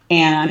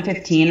 And I'm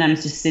 15, I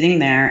was just sitting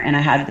there, and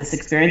I had this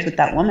experience with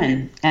that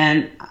woman.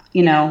 And,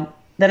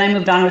 then I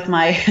moved on with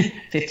my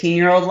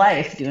 15-year-old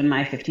life, doing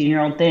my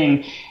 15-year-old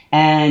thing.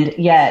 And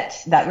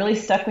yet that really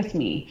stuck with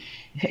me.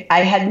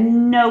 I had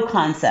no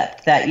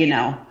concept that,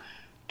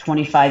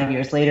 25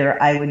 years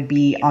later, I would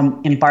be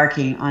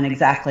embarking on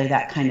exactly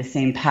that kind of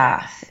same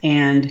path.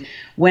 And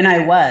when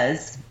I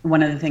was,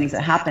 one of the things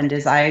that happened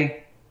is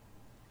I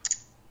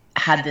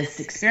had this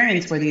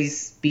experience where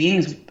these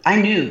beings,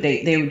 I knew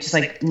they were just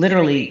like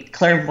literally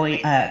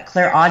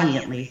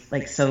clairaudiently,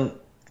 like, so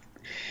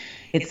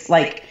it's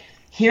like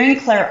hearing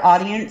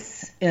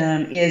clairaudience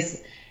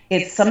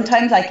it's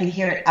sometimes I can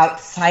hear it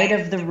outside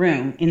of the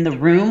room, in the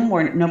room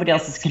where nobody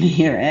else is going to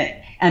hear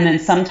it. And then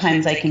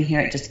sometimes I can hear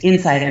it just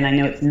inside and I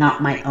know it's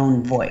not my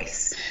own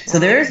voice. So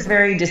there's a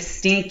very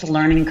distinct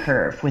learning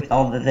curve with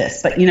all of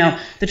this. But,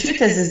 the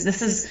truth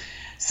is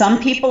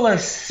some people are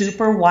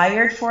super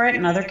wired for it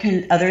and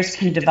others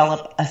can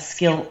develop a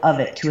skill of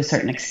it to a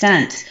certain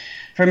extent.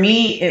 For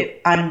me,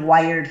 I'm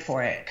wired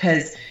for it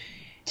because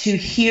to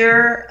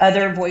hear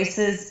other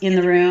voices in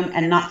the room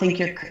and not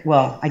think I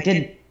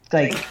did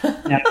like,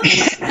 I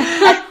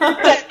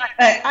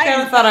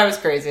kind of thought I was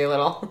crazy a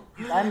little.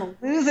 I'm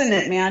losing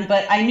it, man.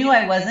 But I knew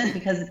I wasn't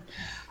because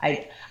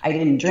I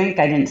didn't drink,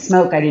 I didn't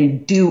smoke, I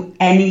didn't do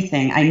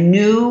anything. I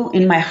knew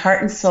in my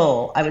heart and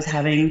soul I was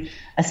having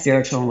a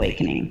spiritual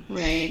awakening.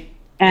 Right.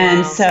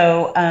 And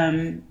so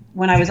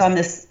when I was on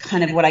this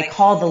kind of what I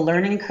call the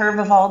learning curve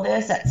of all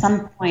this, at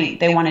some point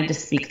they wanted to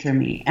speak through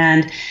me.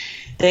 And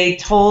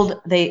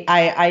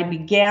I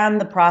began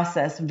the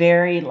process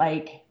very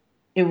like,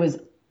 it was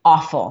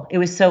awful. It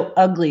was so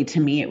ugly to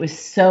me. It was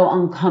so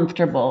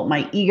uncomfortable.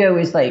 My ego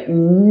was like,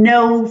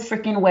 no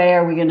freaking way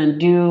are we going to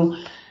do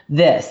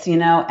this,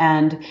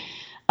 and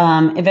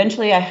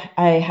eventually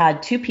I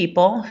had two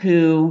people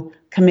who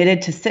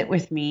committed to sit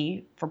with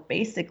me for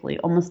basically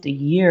almost a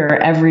year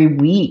every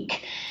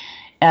week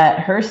at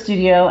her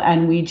studio.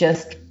 And we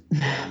just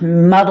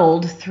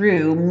muddled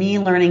through me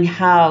learning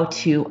how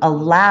to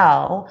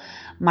allow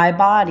my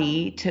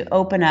body to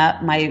open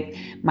up,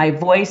 my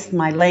voice,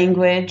 my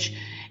language,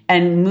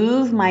 and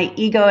move my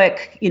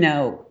egoic,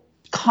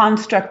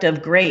 construct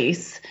of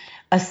grace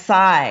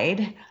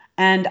aside.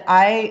 And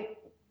I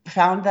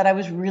found that I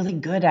was really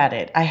good at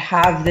it. I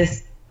have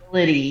this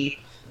ability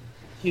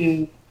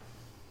to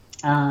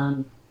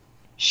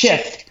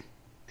shift.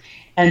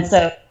 And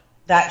so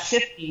that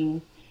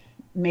shifting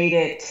made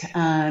it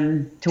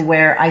to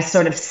where I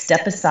sort of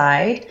step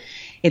aside.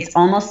 It's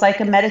almost like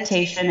a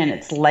meditation and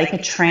it's like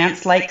a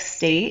trance-like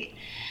state.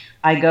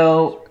 I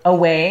go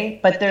away,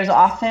 but there's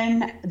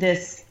often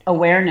this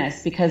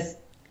awareness because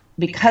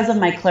of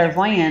my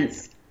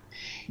clairvoyance,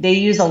 they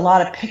use a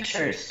lot of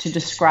pictures to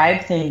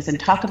describe things and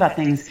talk about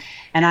things,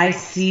 and I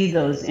see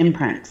those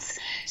imprints.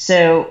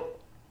 So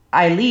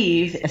I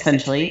leave,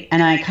 essentially,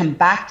 and I come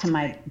back to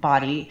my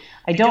body.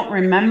 I don't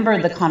remember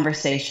the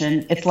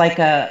conversation. It's like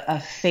a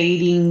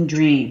fading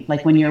dream,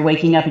 like when you're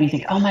waking up and you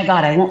think, oh my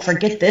God, I won't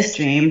forget this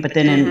dream, but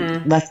then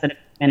in less than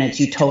minutes,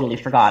 you totally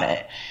forgot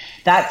it.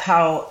 That's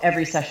how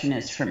every session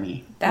is for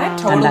me. That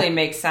totally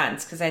makes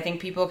sense because I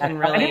think people can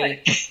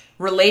really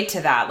relate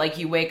to that. Like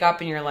you wake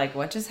up and you're like,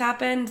 what just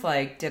happened?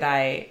 Like, did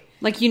I...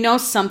 Like,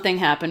 something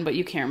happened, but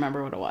you can't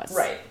remember what it was.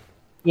 Right.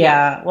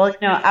 Yeah. Well,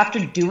 after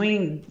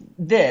doing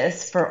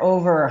this for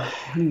over, I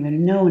don't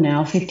even know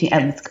now,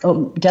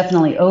 15,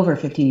 definitely over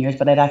 15 years,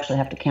 but I'd actually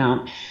have to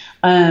count.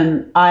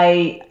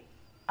 I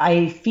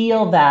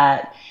feel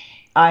that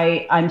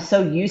I'm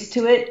so used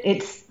to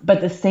it. But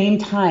at the same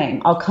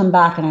time, I'll come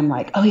back and I'm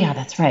like, oh yeah,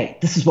 that's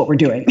right. This is what we're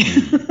doing.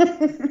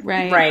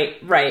 Right.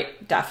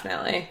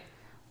 Definitely.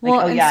 Like,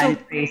 well, I'm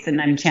Grace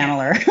and I'm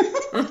channeler.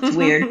 It's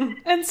weird.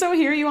 And so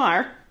here you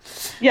are.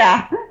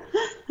 Yeah.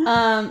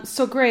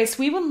 So Grace,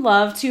 we would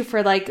love to,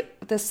 for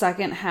like the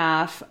second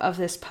half of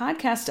this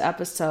podcast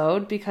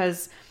episode,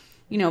 because,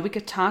 we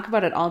could talk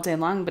about it all day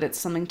long, but it's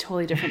something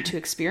totally different to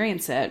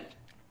experience it.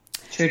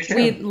 True.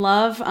 We'd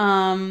love,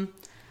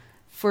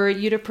 for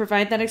you to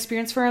provide that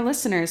experience for our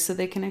listeners so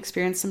they can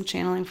experience some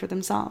channeling for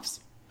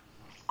themselves.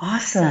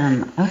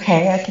 Awesome.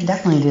 Okay, I can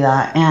definitely do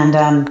that.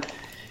 And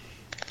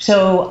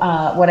so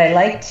what I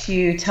like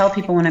to tell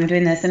people when I'm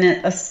doing this, and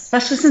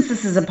especially since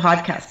this is a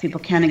podcast, people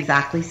can't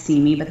exactly see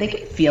me, but they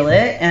can feel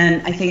it.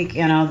 And I think,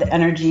 the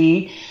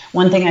energy,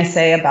 one thing I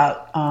say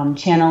about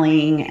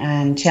channeling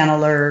and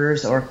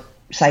channelers or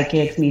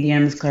psychics,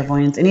 mediums,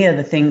 clairvoyants, any of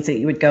the things that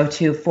you would go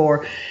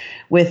to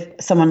with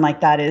someone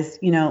like that is,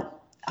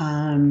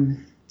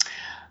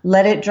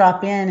 let it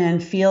drop in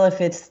and feel if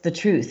it's the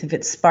truth, if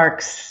it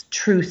sparks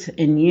truth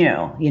in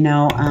you.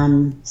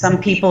 Some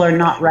people are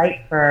not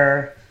right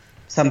for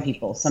some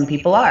people. Some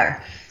people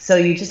are. So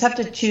you just have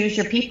to choose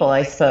your people,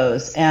 I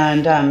suppose.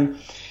 And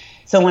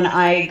so when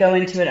I go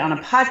into it on a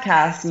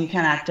podcast and you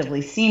can't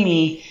actively see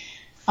me,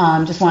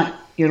 just want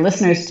your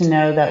listeners to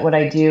know that what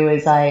I do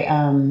is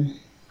I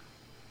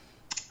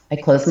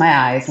close my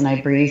eyes and I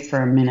breathe for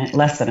a minute,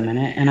 less than a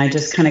minute, and I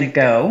just kind of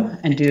go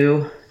and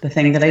do the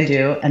thing that I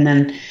do. And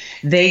then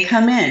they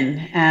come in,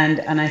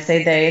 and I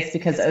say they, it's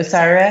because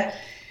Osira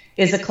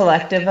is a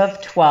collective of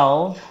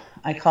 12.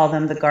 I call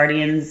them the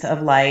guardians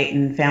of light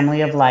and family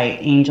of light,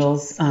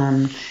 angels,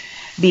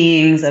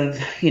 beings of,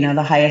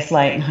 the highest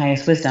light and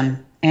highest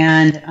wisdom.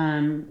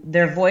 And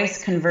their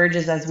voice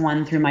converges as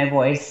one through my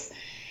voice.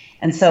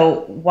 And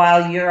so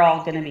while you're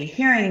all going to be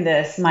hearing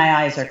this, my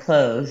eyes are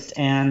closed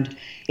and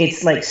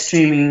it's like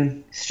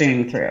streaming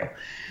through.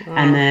 Wow.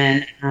 And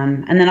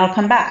then I'll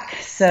come back.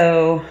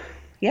 So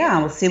yeah,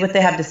 we'll see what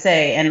they have to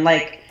say. And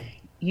like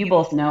you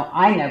both know,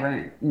 I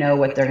never know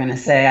what they're going to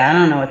say. I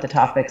don't know what the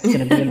topic's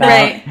going to be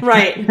about.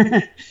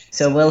 Right.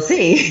 So we'll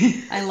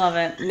see. I love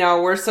it.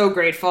 No, we're so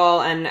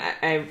grateful, and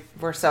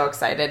we're so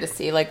excited to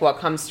see like what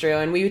comes through.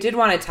 And we did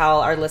want to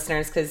tell our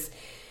listeners, because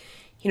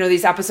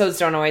these episodes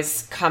don't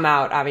always come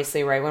out,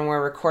 obviously, right when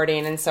we're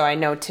recording. And so I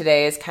know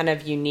today is kind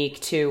of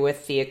unique too,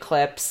 with the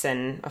eclipse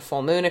and a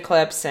full moon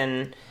eclipse,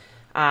 and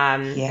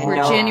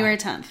we're January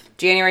 10th.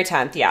 January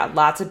 10th, yeah,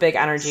 lots of big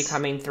energy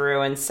coming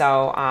through, and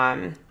so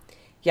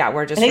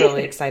we're just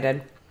really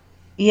excited.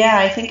 Yeah,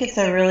 I think it's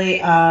a really,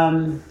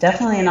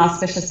 definitely an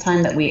auspicious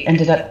time that we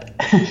ended up,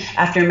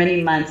 after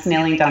many months,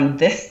 nailing down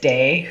this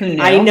day. Who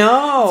knew? I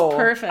know. It's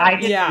perfect. I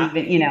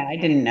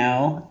didn't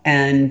know.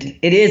 And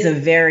it is a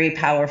very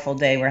powerful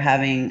day we're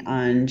having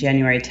on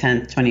January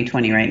 10th,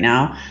 2020 right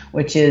now,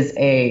 which is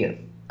a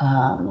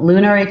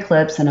lunar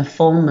eclipse and a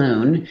full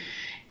moon.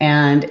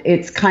 And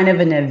it's kind of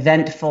an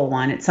eventful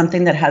one. It's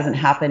something that hasn't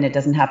happened. It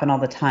doesn't happen all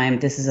the time.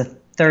 This is a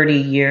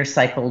 30-year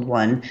cycled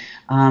one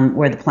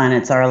where the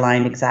planets are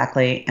aligned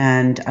exactly.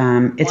 And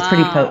it's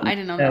pretty potent. I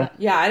didn't know that.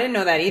 Yeah, I didn't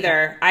know that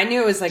either. I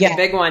knew it was like a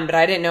big one, but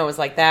I didn't know it was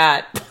like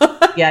that.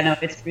 Yeah, no,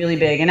 it's really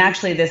big. And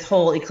actually this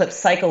whole eclipse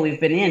cycle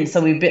we've been in,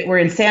 so we're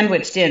in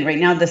sandwiched in right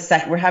now.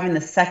 We're having the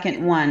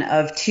second one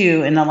of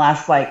two in the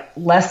last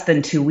less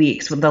than 2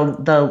 weeks.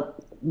 The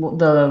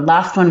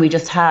last one we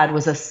just had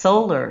was a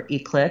solar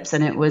eclipse,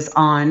 and it was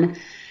on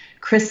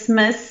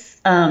Christmas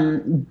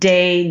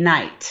day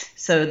night.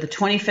 So the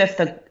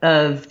 25th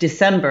of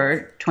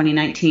December,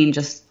 2019,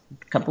 just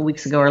a couple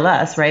weeks ago or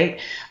less,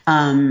 right?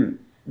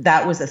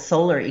 That was a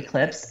solar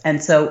eclipse.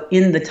 And so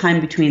in the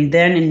time between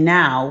then and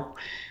now,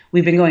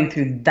 we've been going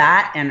through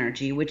that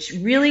energy, which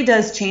really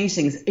does change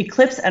things.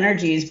 Eclipse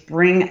energies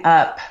bring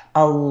up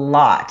a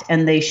lot,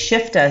 and they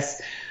shift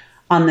us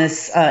on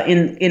this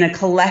in a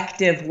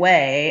collective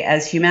way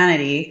as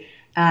humanity,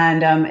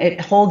 and it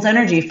holds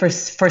energy for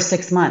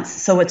 6 months.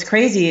 So what's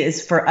crazy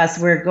is for us,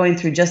 we're going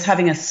through just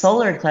having a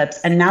solar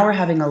eclipse, and now we're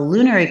having a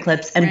lunar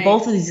eclipse, and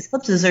both of these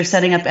eclipses are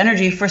setting up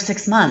energy for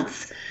 6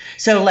 months.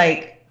 So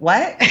like,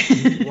 what?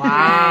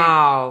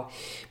 Wow.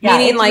 Yeah,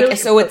 meaning like, really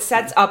so it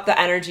sets up the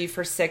energy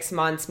for 6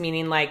 months,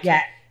 meaning like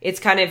it's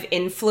kind of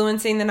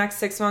influencing the next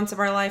 6 months of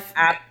our life?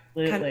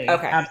 Absolutely.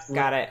 Okay,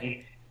 absolutely. Got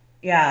it.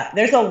 Yeah,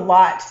 there's a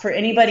lot for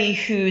anybody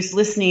who's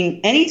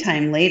listening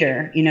anytime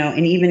later,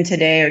 and even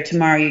today or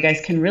tomorrow, you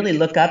guys can really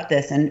look up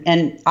this. And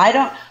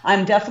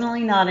I'm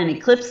definitely not an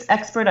eclipse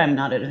expert. I'm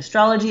not an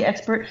astrology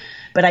expert,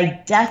 but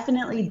I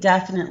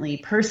definitely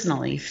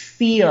personally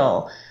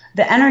feel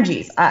the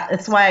energies.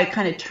 That's why I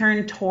kind of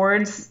turn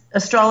towards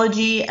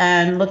astrology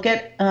and look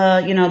at,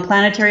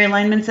 planetary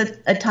alignments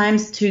at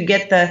times to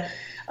get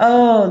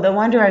no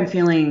wonder I'm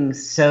feeling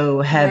so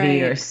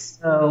heavy or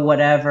so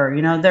whatever,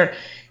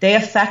 they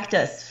affect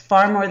us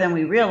far more than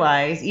we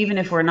realize, even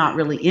if we're not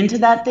really into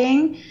that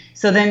thing.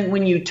 So then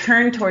when you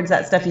turn towards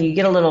that stuff and you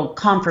get a little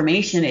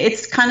confirmation,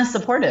 it's kind of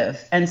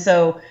supportive. And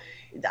so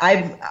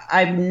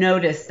I've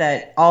noticed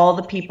that all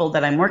the people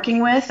that I'm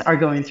working with are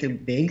going through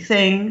big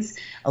things.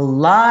 A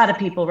lot of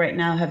people right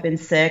now have been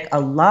sick. A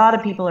lot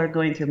of people are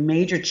going through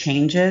major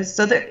changes.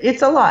 So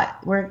it's a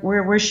lot.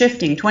 We're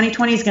shifting.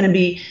 2020 is going to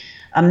be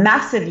a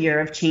massive year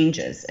of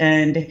changes,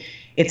 and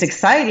it's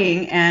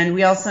exciting. And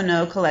we also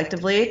know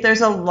collectively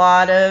there's a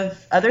lot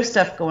of other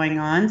stuff going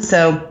on.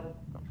 So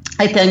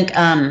I think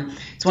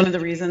it's one of the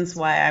reasons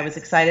why I was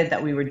excited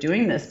that we were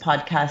doing this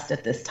podcast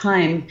at this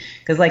time,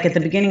 because like at the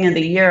beginning of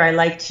the year, I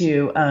like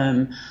to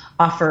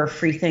offer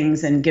free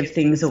things and give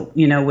things,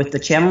 with the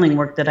channeling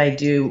work that I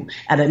do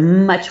at a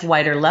much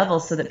wider level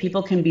so that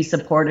people can be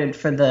supported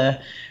for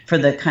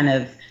the kind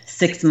of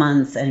 6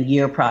 months and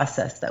year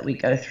process that we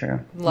go through.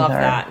 Love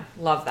that.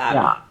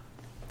 Yeah.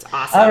 It's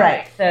awesome. All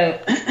right. So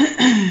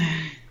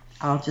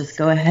I'll just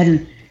go ahead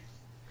and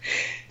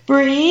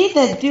breathe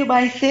and do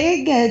my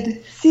thing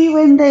and see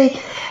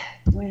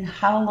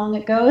how long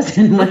it goes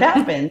and what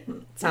happens.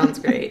 Sounds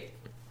great.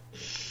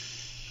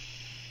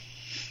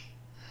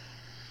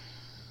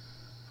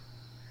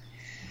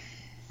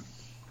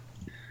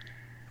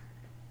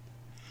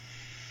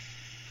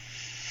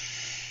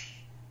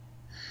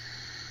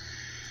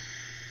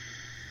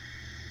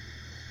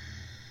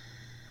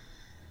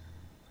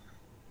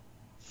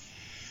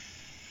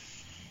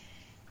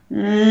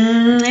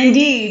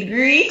 Indeed.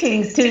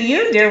 Greetings to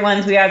you, dear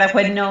ones. We are that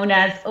one known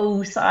as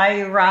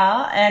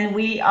Osira, and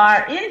we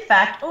are, in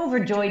fact,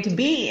 overjoyed to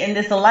be in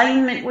this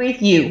alignment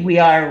with you. We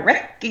are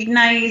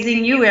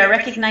recognizing you. We are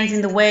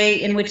recognizing the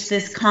way in which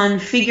this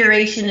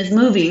configuration is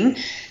moving,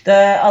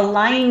 the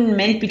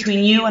alignment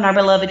between you and our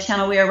beloved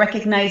channel. We are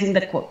recognizing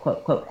the quote,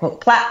 quote, quote,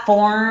 quote,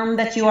 platform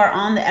that you are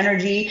on, the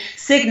energy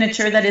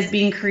signature that is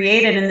being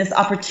created in this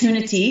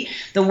opportunity,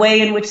 the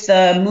way in which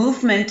the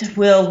movement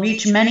will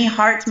reach many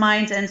hearts,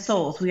 minds, and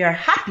souls. We are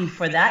happy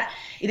for that.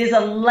 It is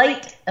a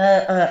light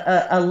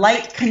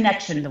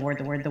connection, the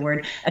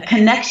word, a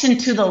connection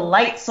to the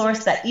light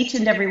source that each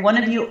and every one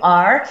of you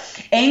are,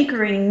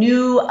 anchoring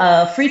new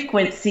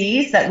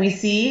frequencies that we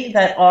see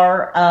that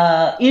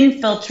are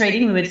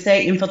infiltrating, we would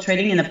say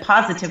infiltrating in a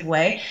positive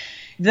way,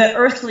 the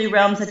earthly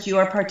realms that you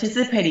are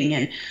participating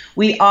in.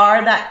 We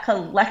are that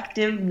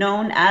collective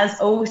known as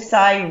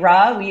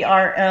Osira. We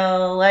are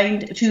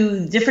aligned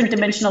to different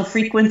dimensional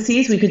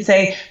frequencies. We could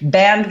say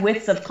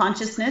bandwidths of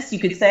consciousness. You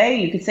could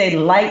say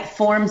light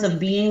forms of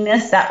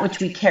beingness, that which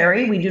we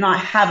carry. We do not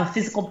have a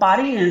physical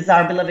body, as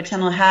our beloved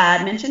channel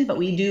had mentioned, but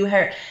we do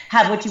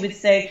have what you would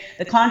say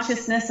the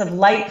consciousness of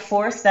light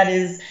force, that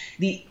is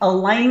the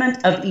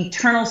alignment of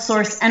eternal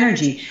source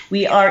energy.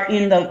 We are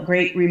in the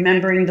great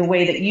remembering the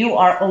way that you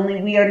are, only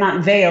we are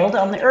not veiled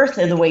on the earth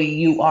in the way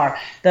you are.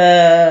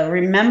 The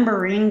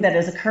remembering that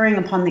is occurring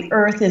upon the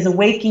earth is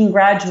awaking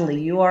gradually.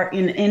 You are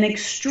in an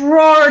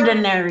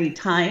extraordinary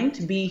time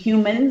to be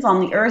humans on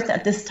the earth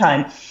at this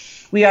time.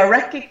 We are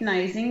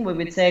recognizing, we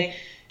would say,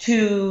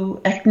 to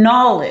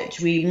acknowledge.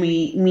 We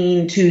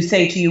mean to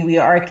say to you, we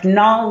are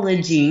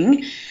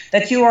acknowledging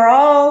that you are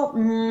all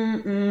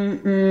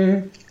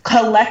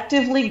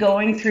collectively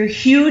going through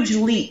huge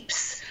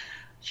leaps.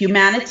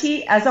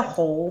 Humanity as a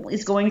whole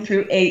is going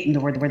through the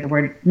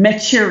word,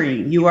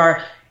 maturing. You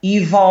are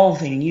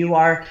evolving. You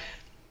are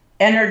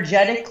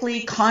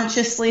energetically,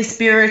 consciously,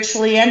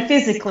 spiritually, and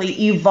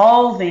physically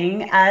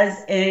evolving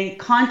as a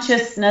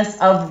consciousness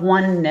of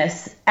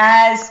oneness,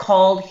 as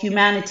called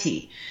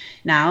humanity.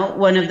 Now,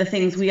 one of the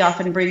things we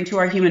often bring to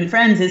our human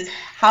friends is,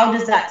 how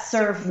does that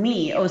serve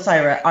me,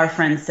 Osira, our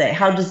friends say?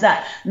 How does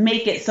that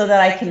make it so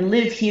that I can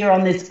live here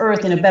on this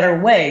earth in a better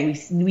way?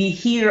 We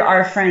hear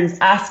our friends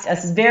ask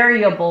us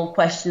variable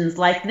questions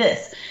like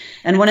this.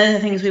 And one of the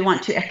things we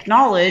want to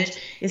acknowledge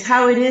is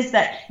how it is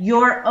that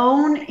your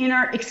own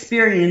inner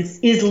experience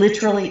is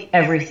literally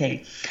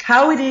everything.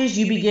 How it is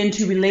you begin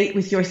to relate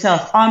with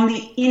yourself on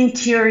the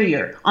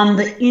interior, on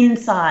the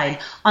inside,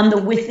 on the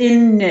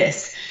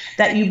withinness,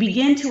 that you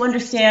begin to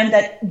understand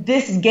that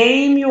this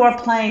game you are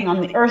playing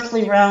on the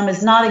earthly realm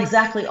is not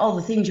exactly all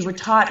the things you were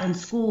taught and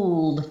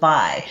schooled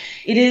by.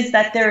 It is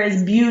that there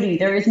is beauty,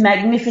 there is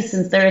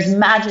magnificence, there is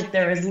magic,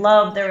 there is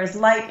love, there is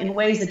light in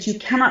ways that you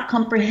cannot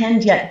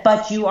comprehend yet,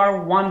 but you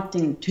are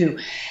wanting to.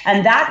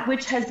 And that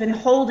which has been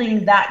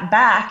holding that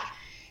back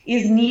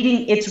is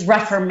needing its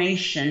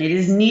reformation. It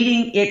is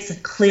needing its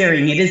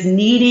clearing. It is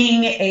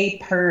needing a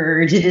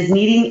purge. It is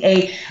needing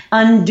a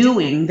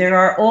undoing. There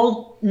are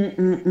old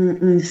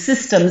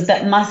systems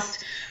that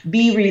must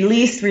be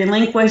released,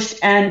 relinquished,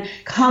 and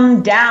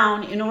come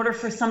down in order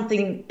for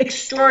something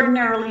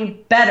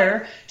extraordinarily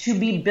better to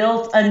be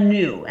built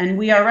anew. And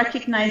we are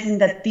recognizing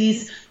that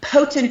these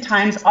potent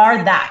times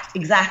are that,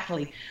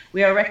 exactly.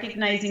 We are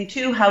recognizing,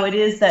 too, how it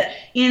is that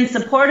in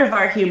support of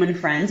our human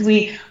friends,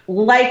 we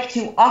like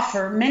to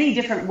offer many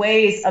different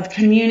ways of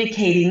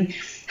communicating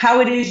how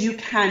it is you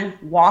can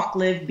walk,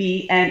 live,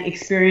 be, and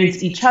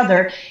experience each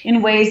other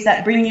in ways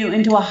that bring you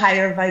into a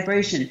higher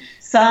vibration.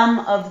 Some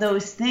of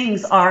those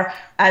things are,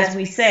 as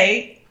we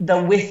say, the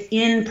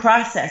within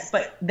process.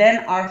 But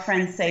then our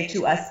friends say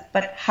to us,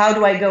 but how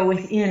do I go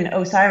within,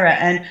 Osira?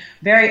 And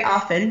very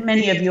often,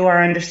 many of you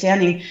are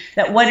understanding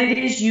that what it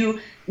is you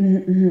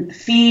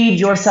feed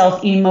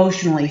yourself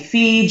emotionally,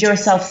 feed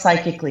yourself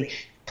psychically,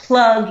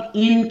 plug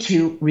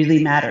into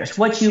really matters.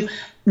 What you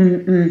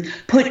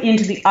put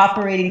into the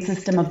operating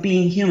system of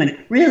being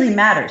human really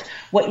matters.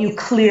 What you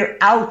clear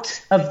out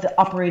of the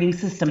operating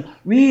system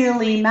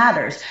really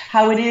matters.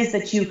 How it is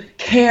that you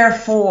care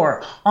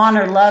for,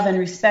 honor, love, and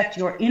respect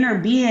your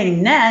inner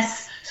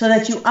beingness, so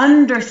that you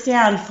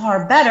understand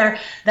far better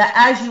that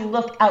as you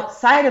look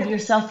outside of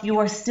yourself, you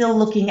are still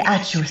looking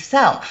at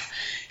yourself.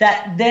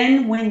 That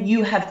then when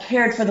you have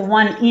cared for the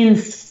one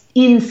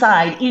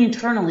inside,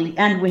 internally,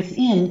 and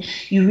within,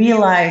 you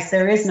realize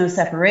there is no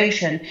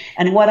separation.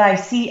 And what I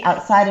see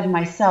outside of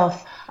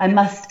myself, I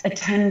must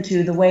attend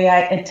to the way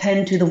I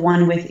attend to the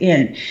one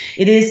within.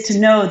 It is to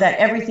know that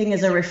everything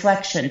is a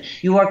reflection.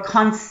 You are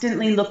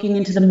constantly looking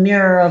into the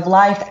mirror of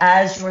life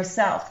as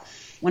yourself.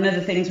 One of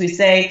the things we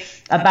say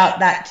about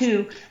that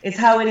too is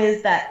how it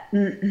is that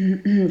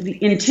the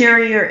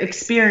interior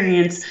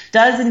experience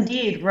does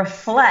indeed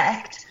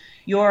reflect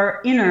your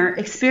inner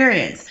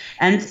experience.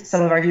 And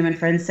some of our human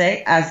friends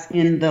say, as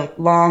in the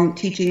long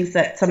teachings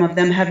that some of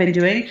them have been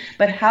doing,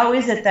 but how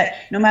is it that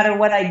no matter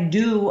what I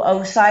do,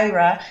 oh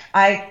Syra,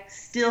 I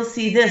still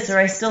see this or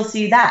I still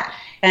see that?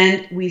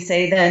 And we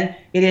say then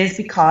it is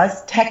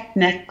because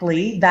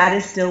technically that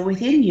is still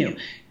within you.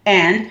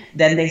 And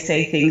then they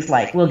say things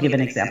like, we'll give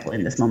an example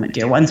in this moment,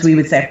 dear ones. We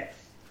would say,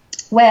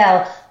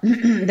 well,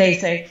 they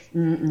say,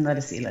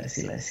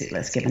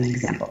 let's give an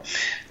example.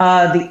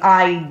 The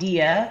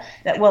idea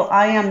that, well,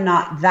 I am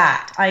not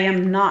that. I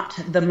am not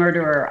the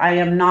murderer. I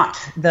am not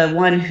the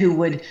one who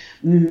would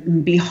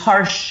be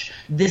harsh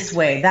this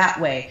way,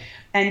 that way.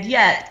 And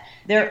yet,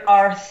 there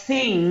are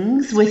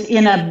things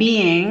within a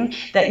being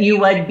that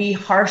you would be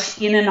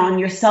harsh in and on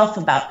yourself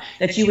about,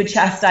 that you would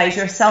chastise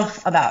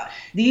yourself about.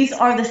 These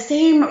are the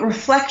same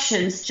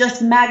reflections,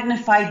 just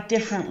magnified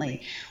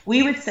differently.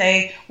 We would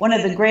say one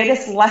of the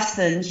greatest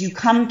lessons you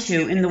come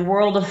to in the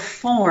world of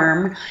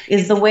form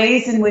is the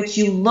ways in which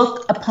you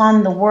look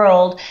upon the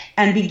world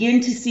and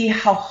begin to see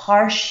how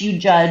harsh you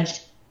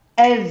judge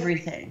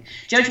everything.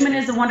 Judgment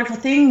is a wonderful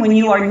thing when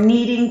you are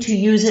needing to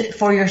use it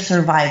for your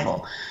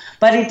survival.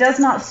 But it does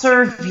not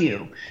serve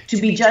you to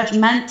be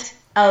judgmental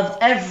of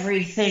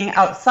everything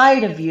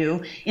outside of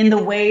you in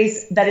the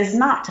ways that is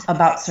not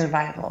about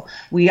survival.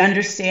 We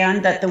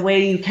understand that the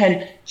way you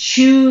can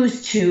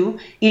choose to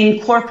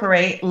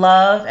incorporate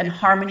love and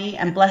harmony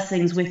and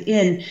blessings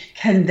within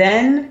can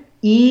then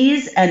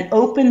ease and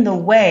open the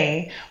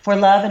way for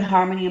love and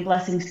harmony and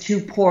blessings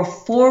to pour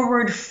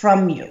forward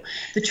from you.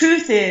 The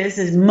truth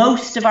is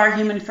most of our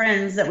human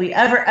friends that we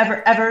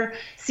ever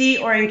see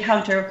or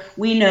encounter,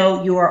 we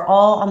know you are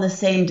all on the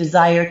same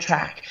desire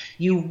track.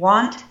 You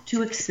want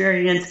to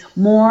experience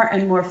more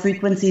and more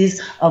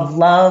frequencies of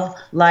love,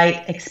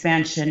 light,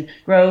 expansion,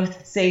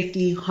 growth,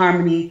 safety,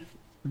 harmony,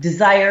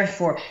 desire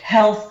for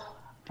health,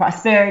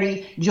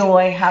 prosperity,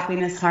 joy,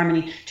 happiness,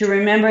 harmony, to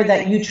remember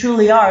that you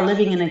truly are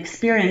living an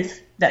experience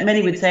that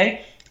many would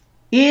say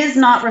is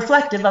not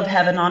reflective of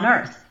heaven on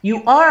earth.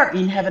 You are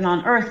in heaven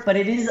on earth, but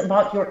it is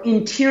about your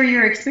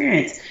interior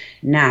experience.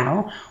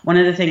 Now, one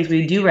of the things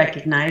we do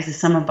recognize is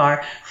some of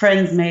our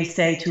friends may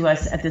say to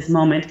us at this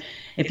moment,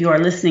 if you are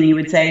listening, you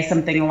would say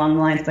something along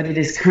the lines, but it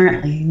is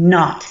currently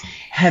not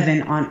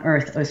heaven on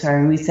earth,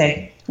 Osara. And we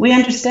say, we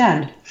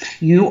understand.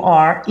 You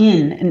are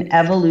in an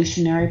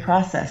evolutionary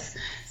process.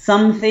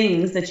 Some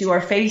things that you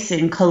are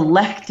facing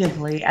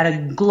collectively at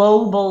a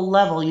global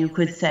level, you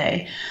could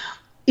say,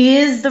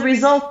 is the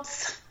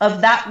results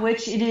of that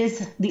which it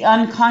is the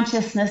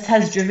unconsciousness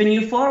has driven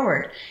you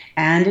forward.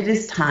 And it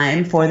is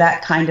time for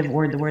that kind of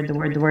word, the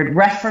word,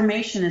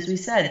 reformation, as we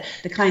said,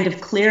 the kind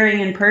of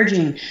clearing and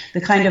purging,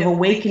 the kind of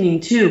awakening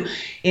too.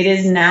 It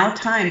is now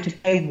time to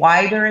pay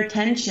wider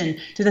attention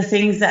to the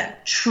things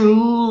that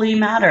truly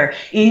matter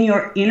in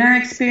your inner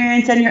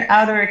experience and your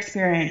outer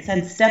experience.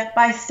 And step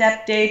by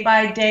step, day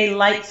by day,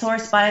 light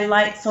source by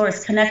light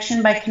source,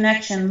 connection by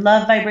connection,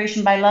 love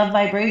vibration by love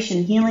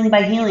vibration, healing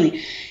by healing,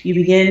 you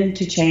begin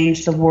to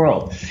change the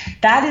world.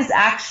 That is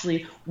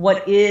actually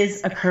what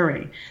is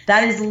occurring.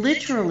 That is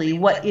literally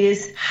what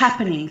is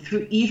happening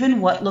through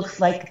even what looks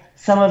like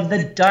some of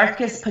the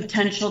darkest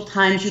potential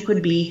times you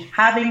could be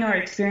having or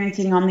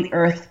experiencing on the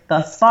earth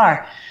thus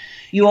far.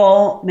 You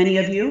all, many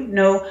of you,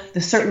 know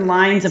the certain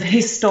lines of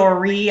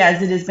history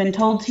as it has been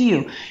told to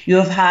you. You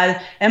have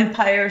had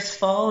empires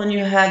fall and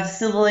you have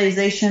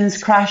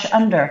civilizations crash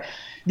under.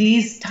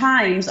 These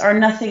times are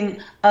nothing,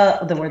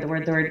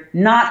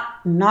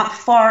 not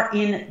far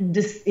in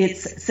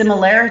its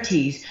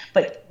similarities,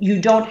 but you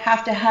don't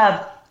have to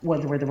have,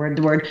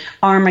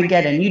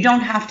 Armageddon. You don't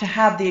have to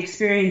have the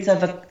experience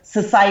of a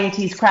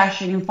society's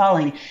crashing and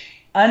falling.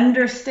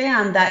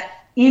 Understand that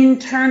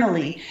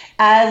internally,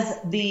 as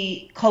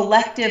the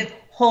collective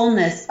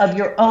wholeness of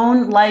your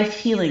own life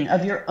healing,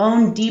 of your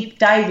own deep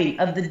diving,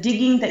 of the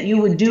digging that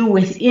you would do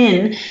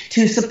within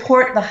to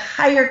support the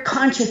higher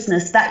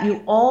consciousness that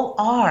you all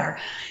are,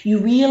 you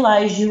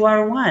realize you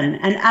are one.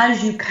 And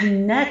as you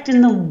connect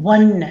in the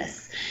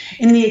oneness,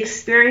 in the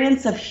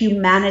experience of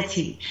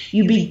humanity,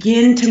 you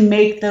begin to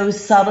make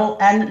those subtle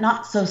and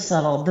not so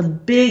subtle, the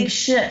big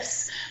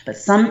shifts. But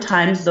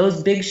sometimes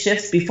those big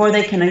shifts, before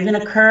they can even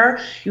occur,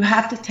 you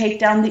have to take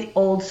down the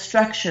old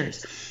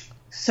structures.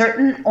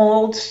 Certain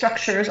old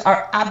structures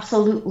are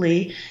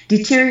absolutely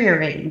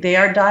deteriorating. They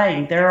are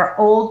dying. There are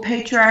old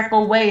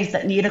patriarchal ways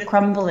that need a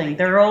crumbling.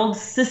 There are old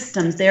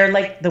systems. They are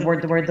like the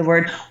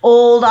word,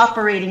 old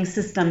operating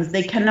systems.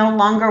 They can no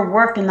longer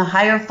work in the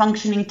higher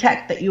functioning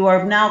tech that you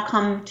are now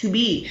come to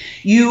be.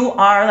 You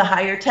are the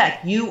higher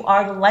tech. You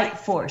are the light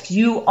force.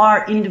 You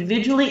are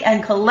individually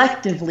and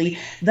collectively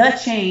the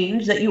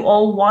change that you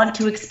all want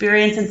to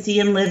experience and see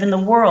and live in the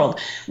world,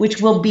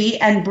 which will be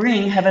and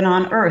bring heaven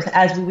on earth,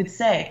 as we would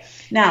say.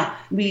 Now,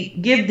 we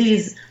give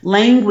these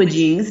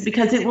languagings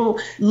because it will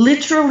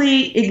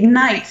literally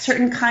ignite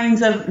certain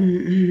kinds of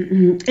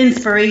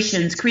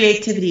inspirations,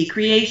 creativity,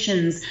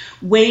 creations,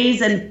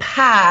 ways and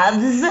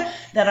paths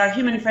that our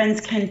human friends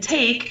can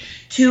take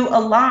to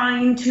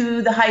align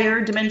to the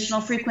higher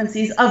dimensional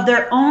frequencies of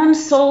their own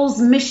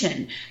soul's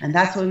mission. And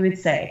that's what we would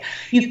say.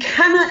 You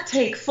cannot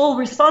take full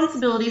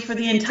responsibility for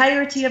the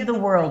entirety of the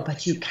world,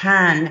 but you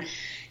can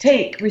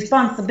take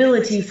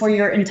responsibility for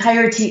your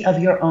entirety of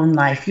your own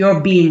life, your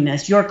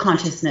beingness, your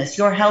consciousness,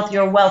 your health,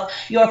 your wealth,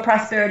 your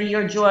prosperity,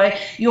 your joy,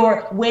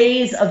 your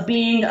ways of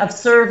being of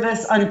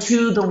service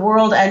unto the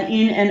world and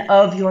in and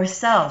of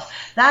yourself.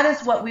 That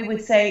is what we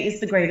would say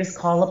is the greatest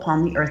call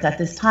upon the earth at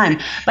this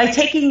time. By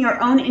taking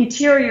your own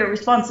interior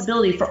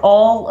responsibility for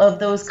all of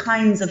those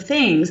kinds of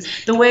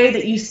things, the way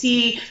that you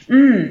see,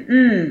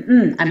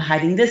 I'm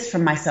hiding this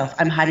from myself,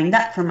 I'm hiding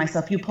that from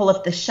myself. You pull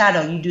up the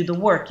shadow, you do the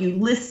work, you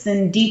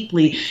listen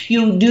deeply,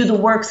 you do the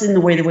works in the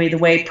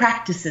way,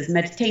 practices,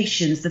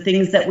 meditations, the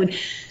things that would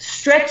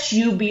stretch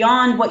you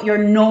beyond what your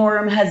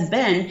norm has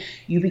been,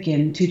 you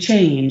begin to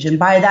change. And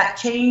by that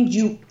change,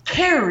 you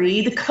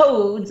carry the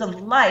codes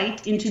of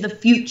light into the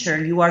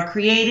future. You are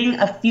creating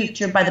a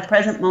future by the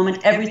present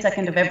moment, every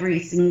second of every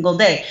single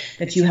day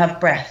that you have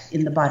breath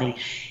in the body,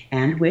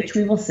 and which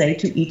we will say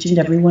to each and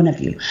every one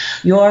of you,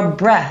 your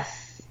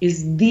breath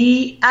is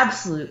the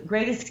absolute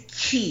greatest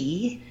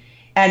key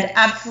and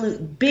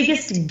absolute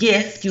biggest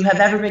gift you have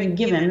ever been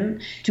given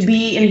to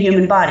be in a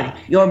human body.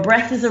 Your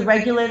breath is a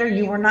regulator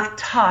you were not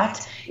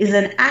taught, is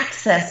an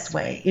access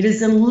way. It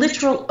is a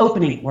literal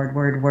opening,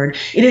 word.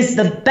 It is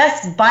the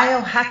best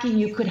biohacking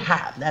you could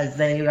have, as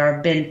they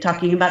are been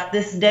talking about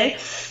this day.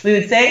 We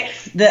would say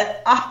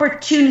the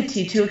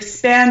opportunity to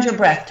expand your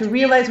breath, to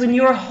realize when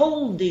you are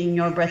holding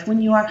your breath,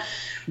 when you are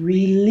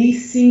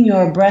releasing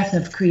your breath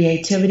of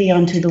creativity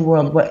onto the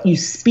world. What you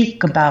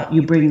speak about,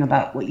 you bring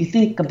about. What you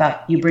think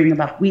about, you bring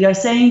about. We are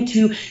saying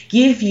to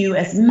give you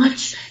as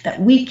much that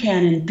we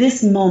can in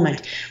this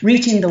moment,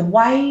 reaching the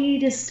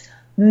widest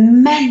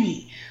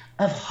many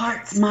of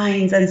hearts,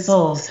 minds, and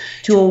souls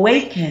to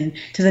awaken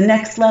to the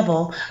next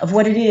level of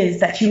what it is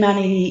that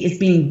humanity is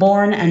being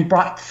born and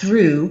brought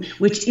through,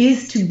 which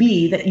is to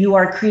be that you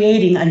are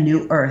creating a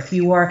new earth.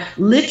 You are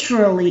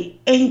literally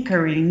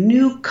anchoring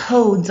new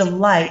codes of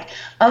light,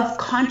 of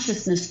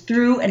consciousness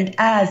through and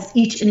as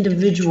each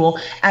individual,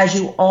 as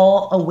you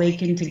all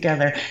awaken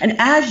together. And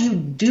as you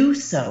do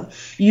so,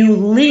 you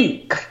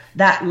link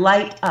that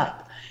light up.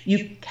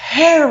 You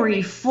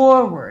carry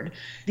forward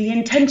the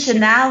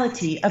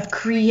intentionality of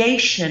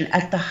creation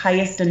at the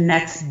highest and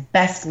next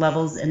best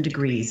levels and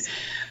degrees.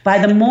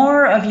 By the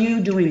more of you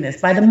doing this,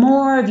 by the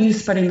more of you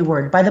spreading the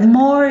word, by the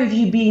more of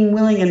you being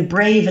willing and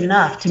brave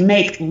enough to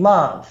make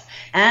love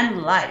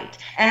and light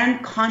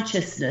and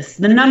consciousness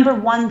the number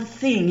one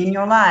thing in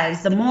your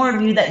lives, the more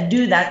of you that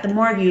do that, the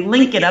more of you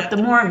link it up, the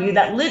more of you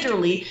that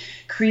literally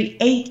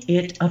create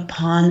it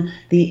upon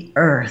the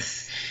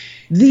earth.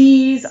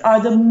 These are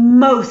the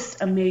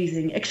most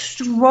amazing,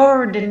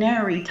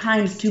 extraordinary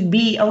times to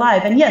be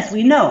alive. And yes,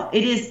 we know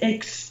it is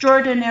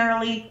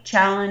extraordinarily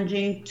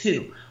challenging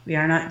too. We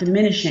are not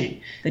diminishing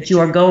that you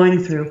are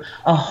going through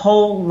a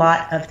whole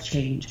lot of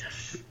change.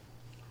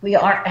 We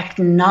are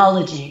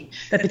acknowledging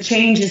that the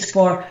change is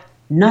for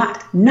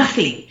not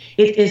nothing.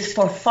 It is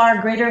for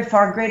far greater,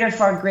 far greater,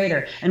 far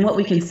greater. And what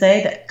we can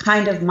say that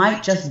kind of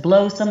might just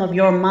blow some of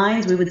your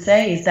minds, we would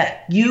say, is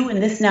that you in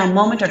this now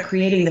moment are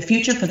creating the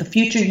future for the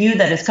future you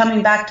that is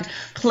coming back to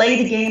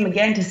play the game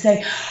again, to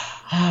say,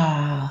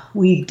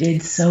 we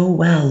did so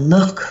well.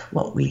 Look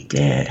what we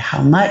did,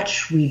 how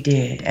much we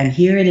did. And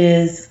here it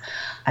is,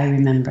 I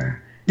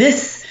remember.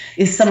 This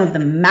is some of the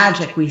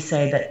magic, we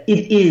say, that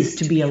it is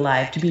to be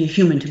alive, to be a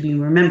human, to be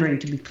remembering,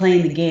 to be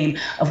playing the game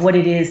of what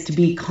it is to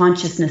be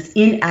consciousness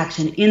in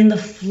action, in the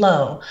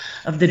flow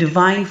of the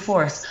divine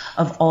force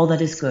of all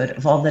that is good,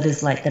 of all that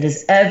is light, that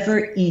is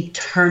ever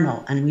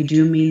eternal. And we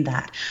do mean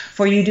that.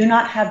 For you do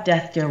not have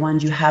death, dear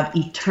ones. You have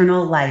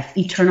eternal life,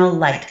 eternal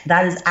light.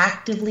 That is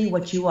actively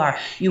what you are.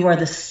 You are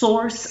the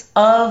source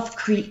of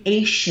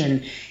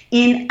creation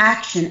in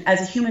action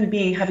as a human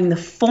being, having the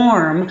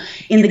form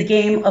in the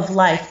game of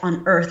life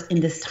on earth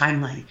in this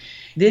timeline.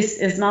 This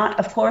is not,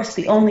 of course,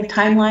 the only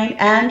timeline,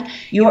 and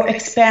you're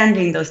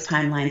expanding those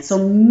timelines.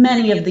 So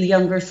many of the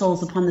younger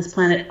souls upon this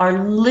planet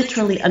are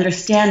literally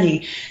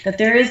understanding that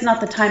there is not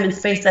the time and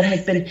space that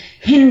has been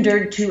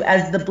hindered to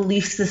as the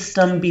belief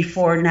system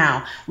before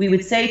now. We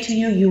would say to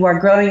you, you are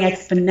growing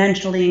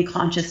exponentially in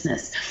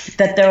consciousness,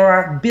 that there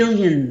are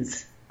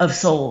billions of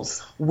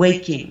souls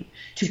waking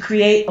to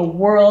create a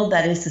world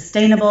that is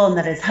sustainable and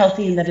that is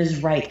healthy and that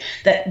is right,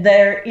 that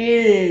there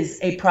is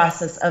a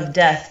process of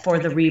death for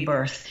the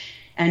rebirth,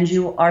 and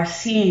you are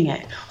seeing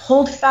it.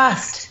 Hold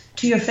fast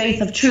to your faith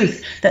of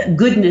truth, that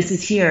goodness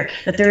is here,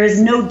 that there is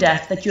no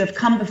death, that you have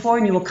come before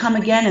and you will come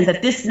again, and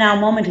that this now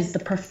moment is the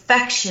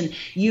perfection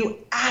you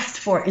asked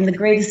for in the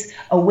greatest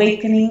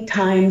awakening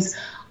times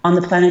on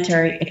the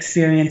planetary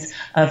experience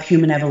of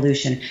human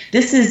evolution.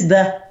 This is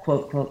the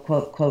quote, quote,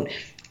 quote, quote,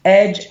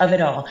 edge of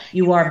it all.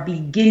 You are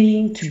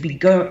beginning to be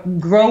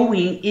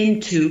growing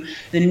into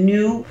the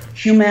new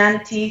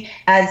humanity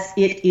as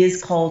it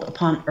is called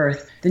upon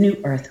Earth, the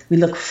new Earth. We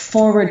look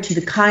forward to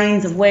the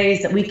kinds of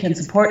ways that we can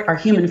support our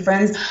human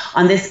friends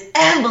on this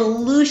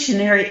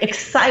evolutionary,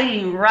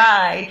 exciting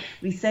ride,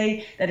 we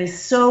say, that is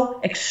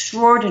so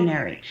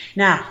extraordinary.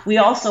 Now, we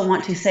also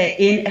want to say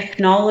in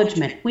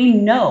acknowledgement, we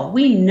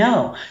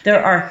know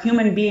there are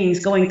human beings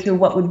going through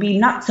what would be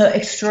not so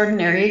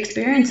extraordinary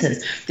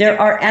experiences.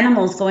 There are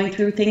animals going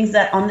through things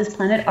that on this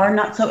planet are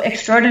not so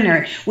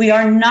extraordinary. We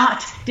are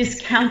not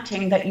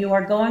discounting that you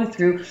are going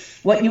through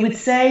what you would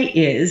say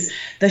is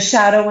the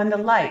shadow and the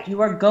light. You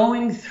are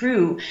going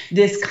through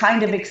this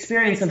kind of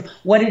experience of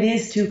what it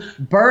is to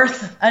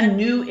birth a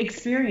new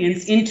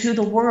experience into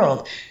the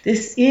world.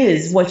 This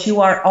is what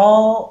you are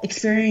all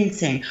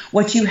experiencing.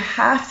 What you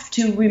have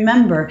to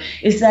remember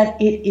is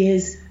that it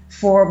is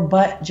for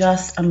but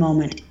just a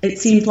moment. It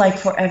seems like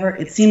forever.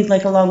 It seems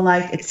like a long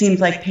life. It seems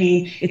like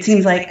pain. It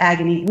seems like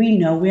agony. We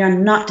know we are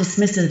not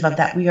dismissive of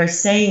that. We are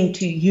saying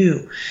to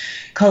you,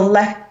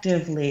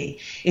 collectively,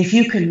 if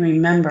you can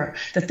remember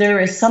that there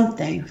is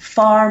something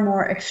far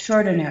more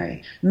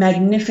extraordinary,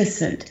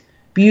 magnificent,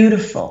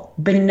 beautiful,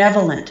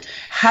 benevolent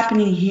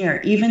happening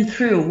here, even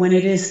through when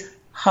it is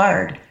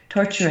hard,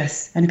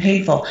 torturous, and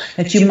painful,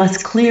 that you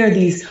must clear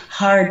these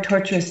hard,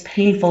 torturous,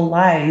 painful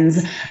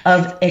lines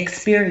of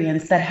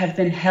experience that have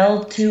been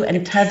held to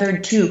and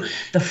tethered to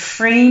the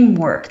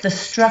framework, the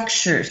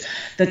structures,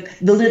 the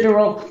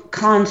literal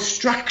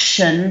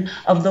construction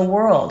of the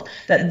world,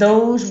 that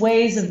those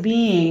ways of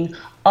being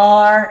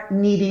are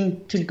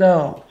needing to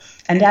go.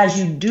 And as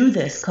you do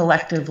this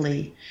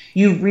collectively,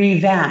 you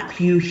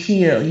revamp, you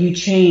heal, you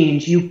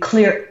change, you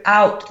clear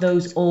out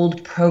those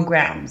old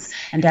programs.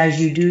 And as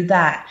you do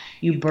that,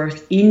 you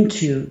birth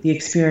into the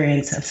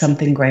experience of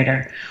something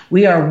greater.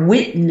 We are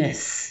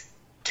witness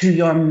to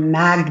your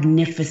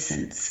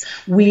magnificence.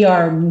 We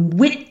are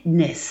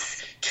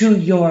witness to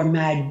your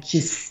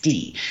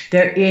majesty.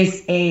 There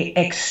is a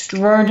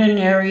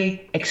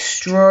extraordinary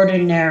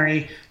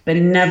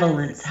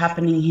benevolence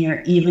happening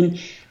here, even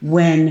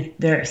when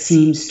there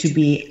seems to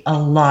be a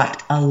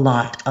lot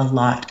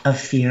of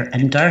fear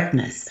and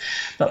darkness.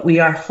 But we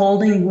are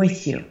holding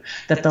with you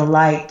that the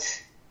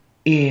light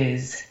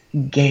is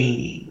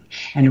gaining,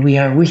 and we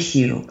are with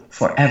you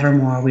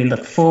forevermore. We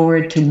look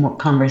forward to more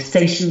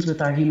conversations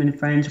with our human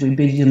friends. We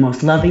bid you the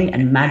most loving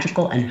and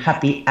magical and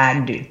happy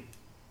adieu.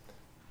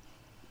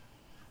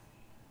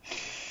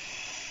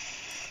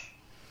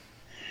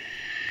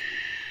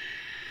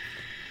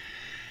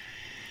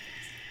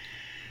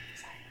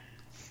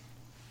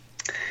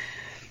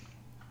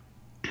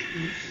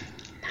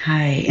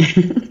 Hi.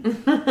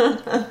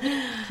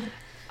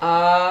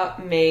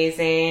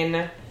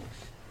 Amazing.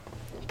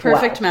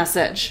 Perfect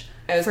message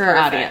for our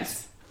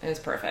audience. It was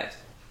perfect.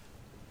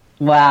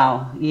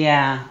 Wow.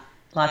 Yeah.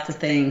 Lots of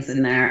things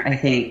in there, I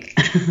think.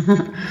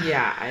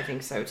 Yeah, I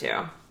think so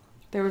too.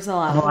 There was a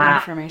lot of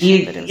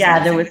information.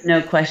 There was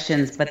no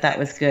questions, but that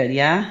was good.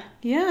 Yeah?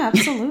 Yeah,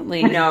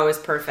 absolutely. No, it was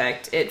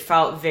perfect. It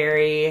felt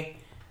very...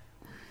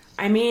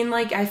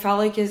 I felt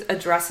like it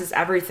addresses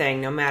everything,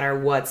 no matter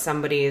what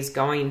somebody is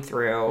going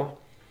through.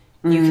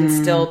 You can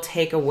still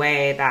take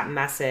away that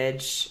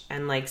message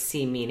and,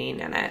 see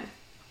meaning in it.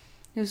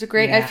 It was a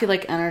great, I feel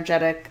like,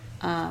 energetic,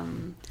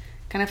 kind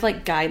of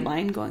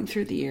guideline going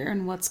through the year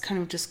and what's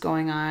kind of just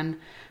going on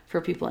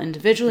for people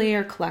individually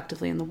or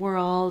collectively in the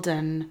world.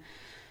 And,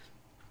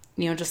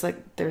 just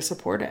they're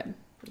supported.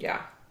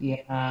 Yeah.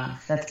 Yeah,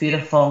 that's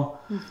beautiful.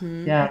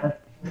 Mm-hmm. Yeah, that's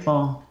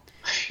beautiful.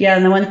 Yeah,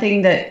 and the one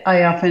thing that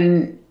I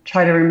often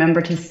try to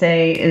remember to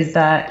say is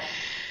that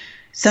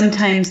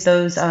sometimes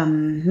those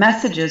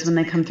messages, when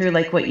they come through,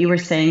 like what you were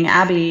saying,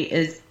 Abby,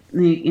 is,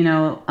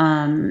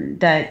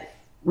 that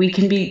we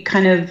can be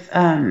kind of,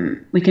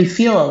 we can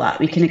feel a lot,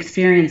 we can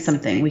experience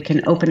something, we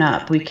can open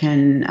up, we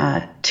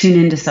can tune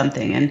into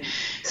something. And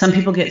some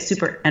people get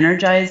super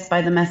energized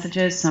by the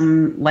messages.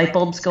 Some light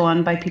bulbs go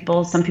on by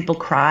people. Some people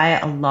cry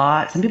a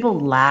lot. Some people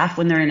laugh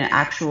when they're in an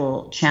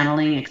actual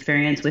channeling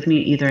experience with me,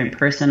 either in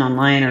person,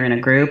 online, or in a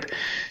group.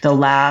 They'll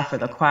laugh or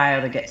they'll cry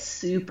or they'll get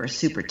super,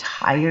 super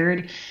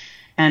tired.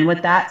 And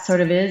what that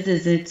sort of is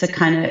it's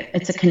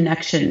a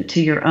connection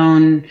to your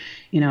own,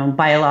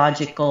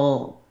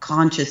 biological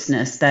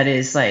consciousness that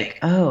is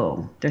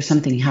oh, there's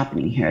something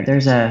happening here.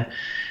 There's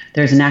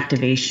an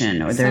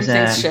activation, or there's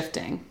something's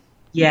shifting.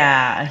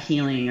 Yeah, a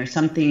healing, or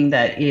something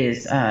that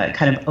is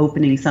kind of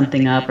opening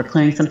something up or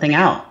clearing something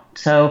out.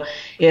 So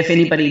if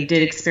anybody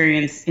did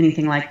experience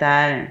anything like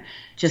that, and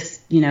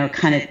just,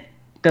 kind of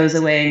goes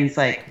away and it's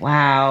like,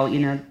 wow,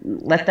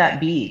 let that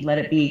be, let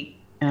it be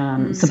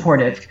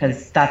supportive,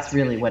 because that's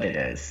really what it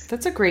is.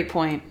 That's a great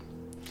point.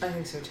 I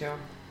think so too.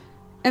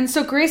 And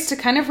so, Grace, to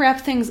kind of wrap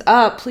things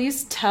up,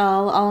 please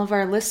tell all of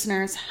our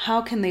listeners,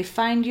 how can they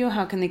find you?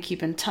 How can they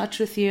keep in touch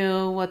with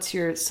you? What's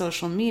your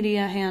social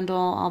media handle?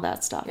 All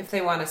that stuff. If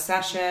they want a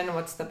session,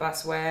 what's the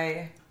best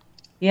way?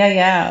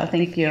 Yeah.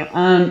 Thank you.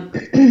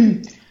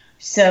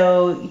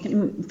 So you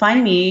can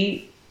find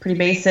me pretty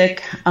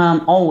basic,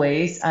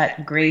 always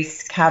at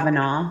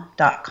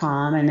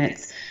gracecavanaugh.com, and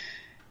it's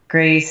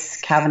Grace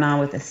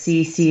Cavanaugh with a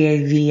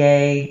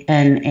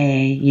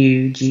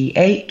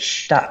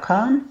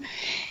CCAVANAUGH.com.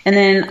 And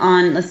then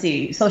on,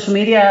 social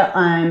media,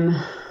 I'm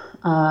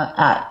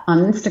on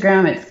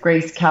Instagram, it's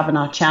Grace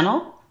Cavanaugh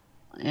Channel.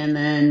 And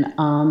then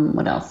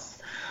what else?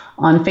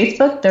 On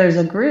Facebook, there's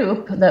a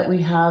group that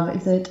we have. I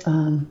think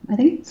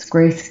it's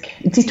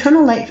it's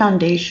Eternal Light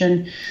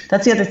Foundation.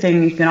 That's the other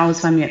thing. You can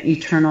always find me at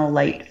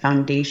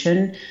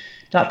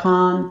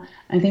eternallightfoundation.com.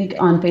 I think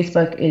on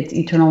Facebook, it's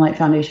Eternal Light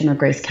Foundation or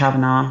Grace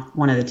Cavanaugh,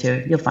 one of the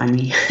two. You'll find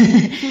me.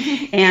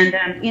 And,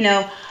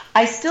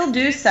 I still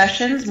do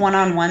sessions,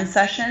 one-on-one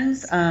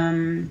sessions.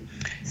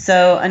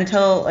 So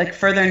until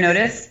further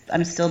notice,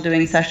 I'm still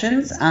doing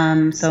sessions.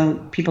 So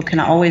people can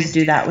always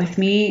do that with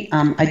me.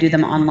 I do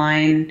them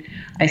online.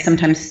 I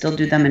sometimes still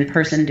do them in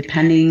person,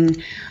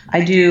 depending.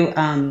 I do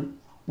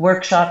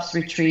workshops,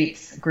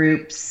 retreats,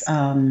 groups.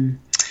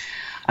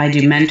 I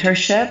do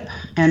mentorship,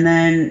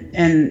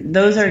 and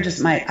those are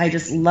just I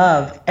just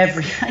love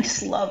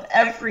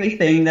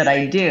everything that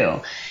I do.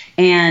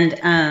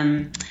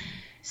 And,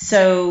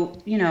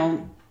 so,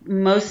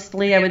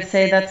 mostly I would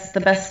say that's the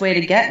best way to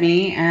get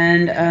me,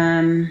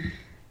 and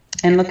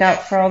look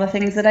out for all the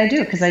things that I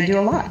do, because I do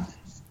a lot.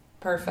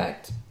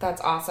 Perfect.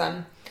 That's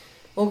awesome.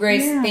 Well,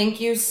 Grace, thank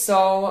you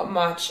so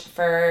much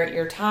for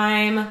your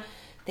time.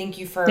 Thank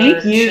you for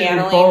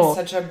channeling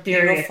such a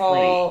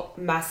beautiful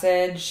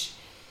message.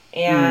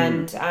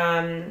 And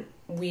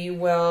we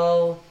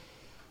will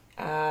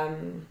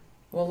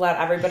we'll let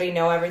everybody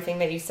know everything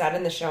that you said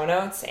in the show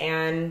notes.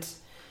 And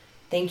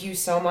thank you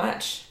so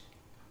much.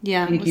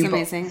 Yeah, it was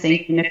amazing.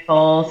 Thank you,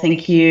 Nicole.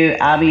 Thank you,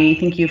 Abby.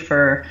 Thank you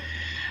for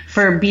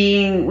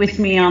being with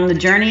me on the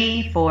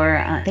journey.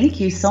 Thank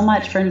you so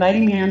much for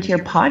inviting me onto your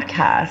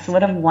podcast.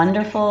 What a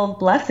wonderful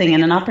blessing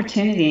and an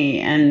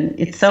opportunity. And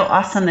it's so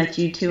awesome that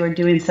you two are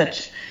doing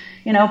such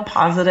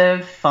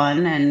positive,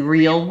 fun, and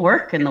real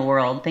work in the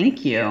world.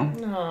 Thank you.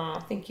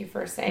 Oh, thank you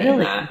for saying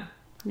that.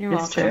 You're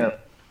welcome. It's true.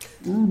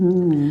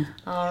 Mm-hmm.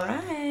 All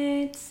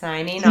right.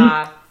 Signing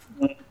off.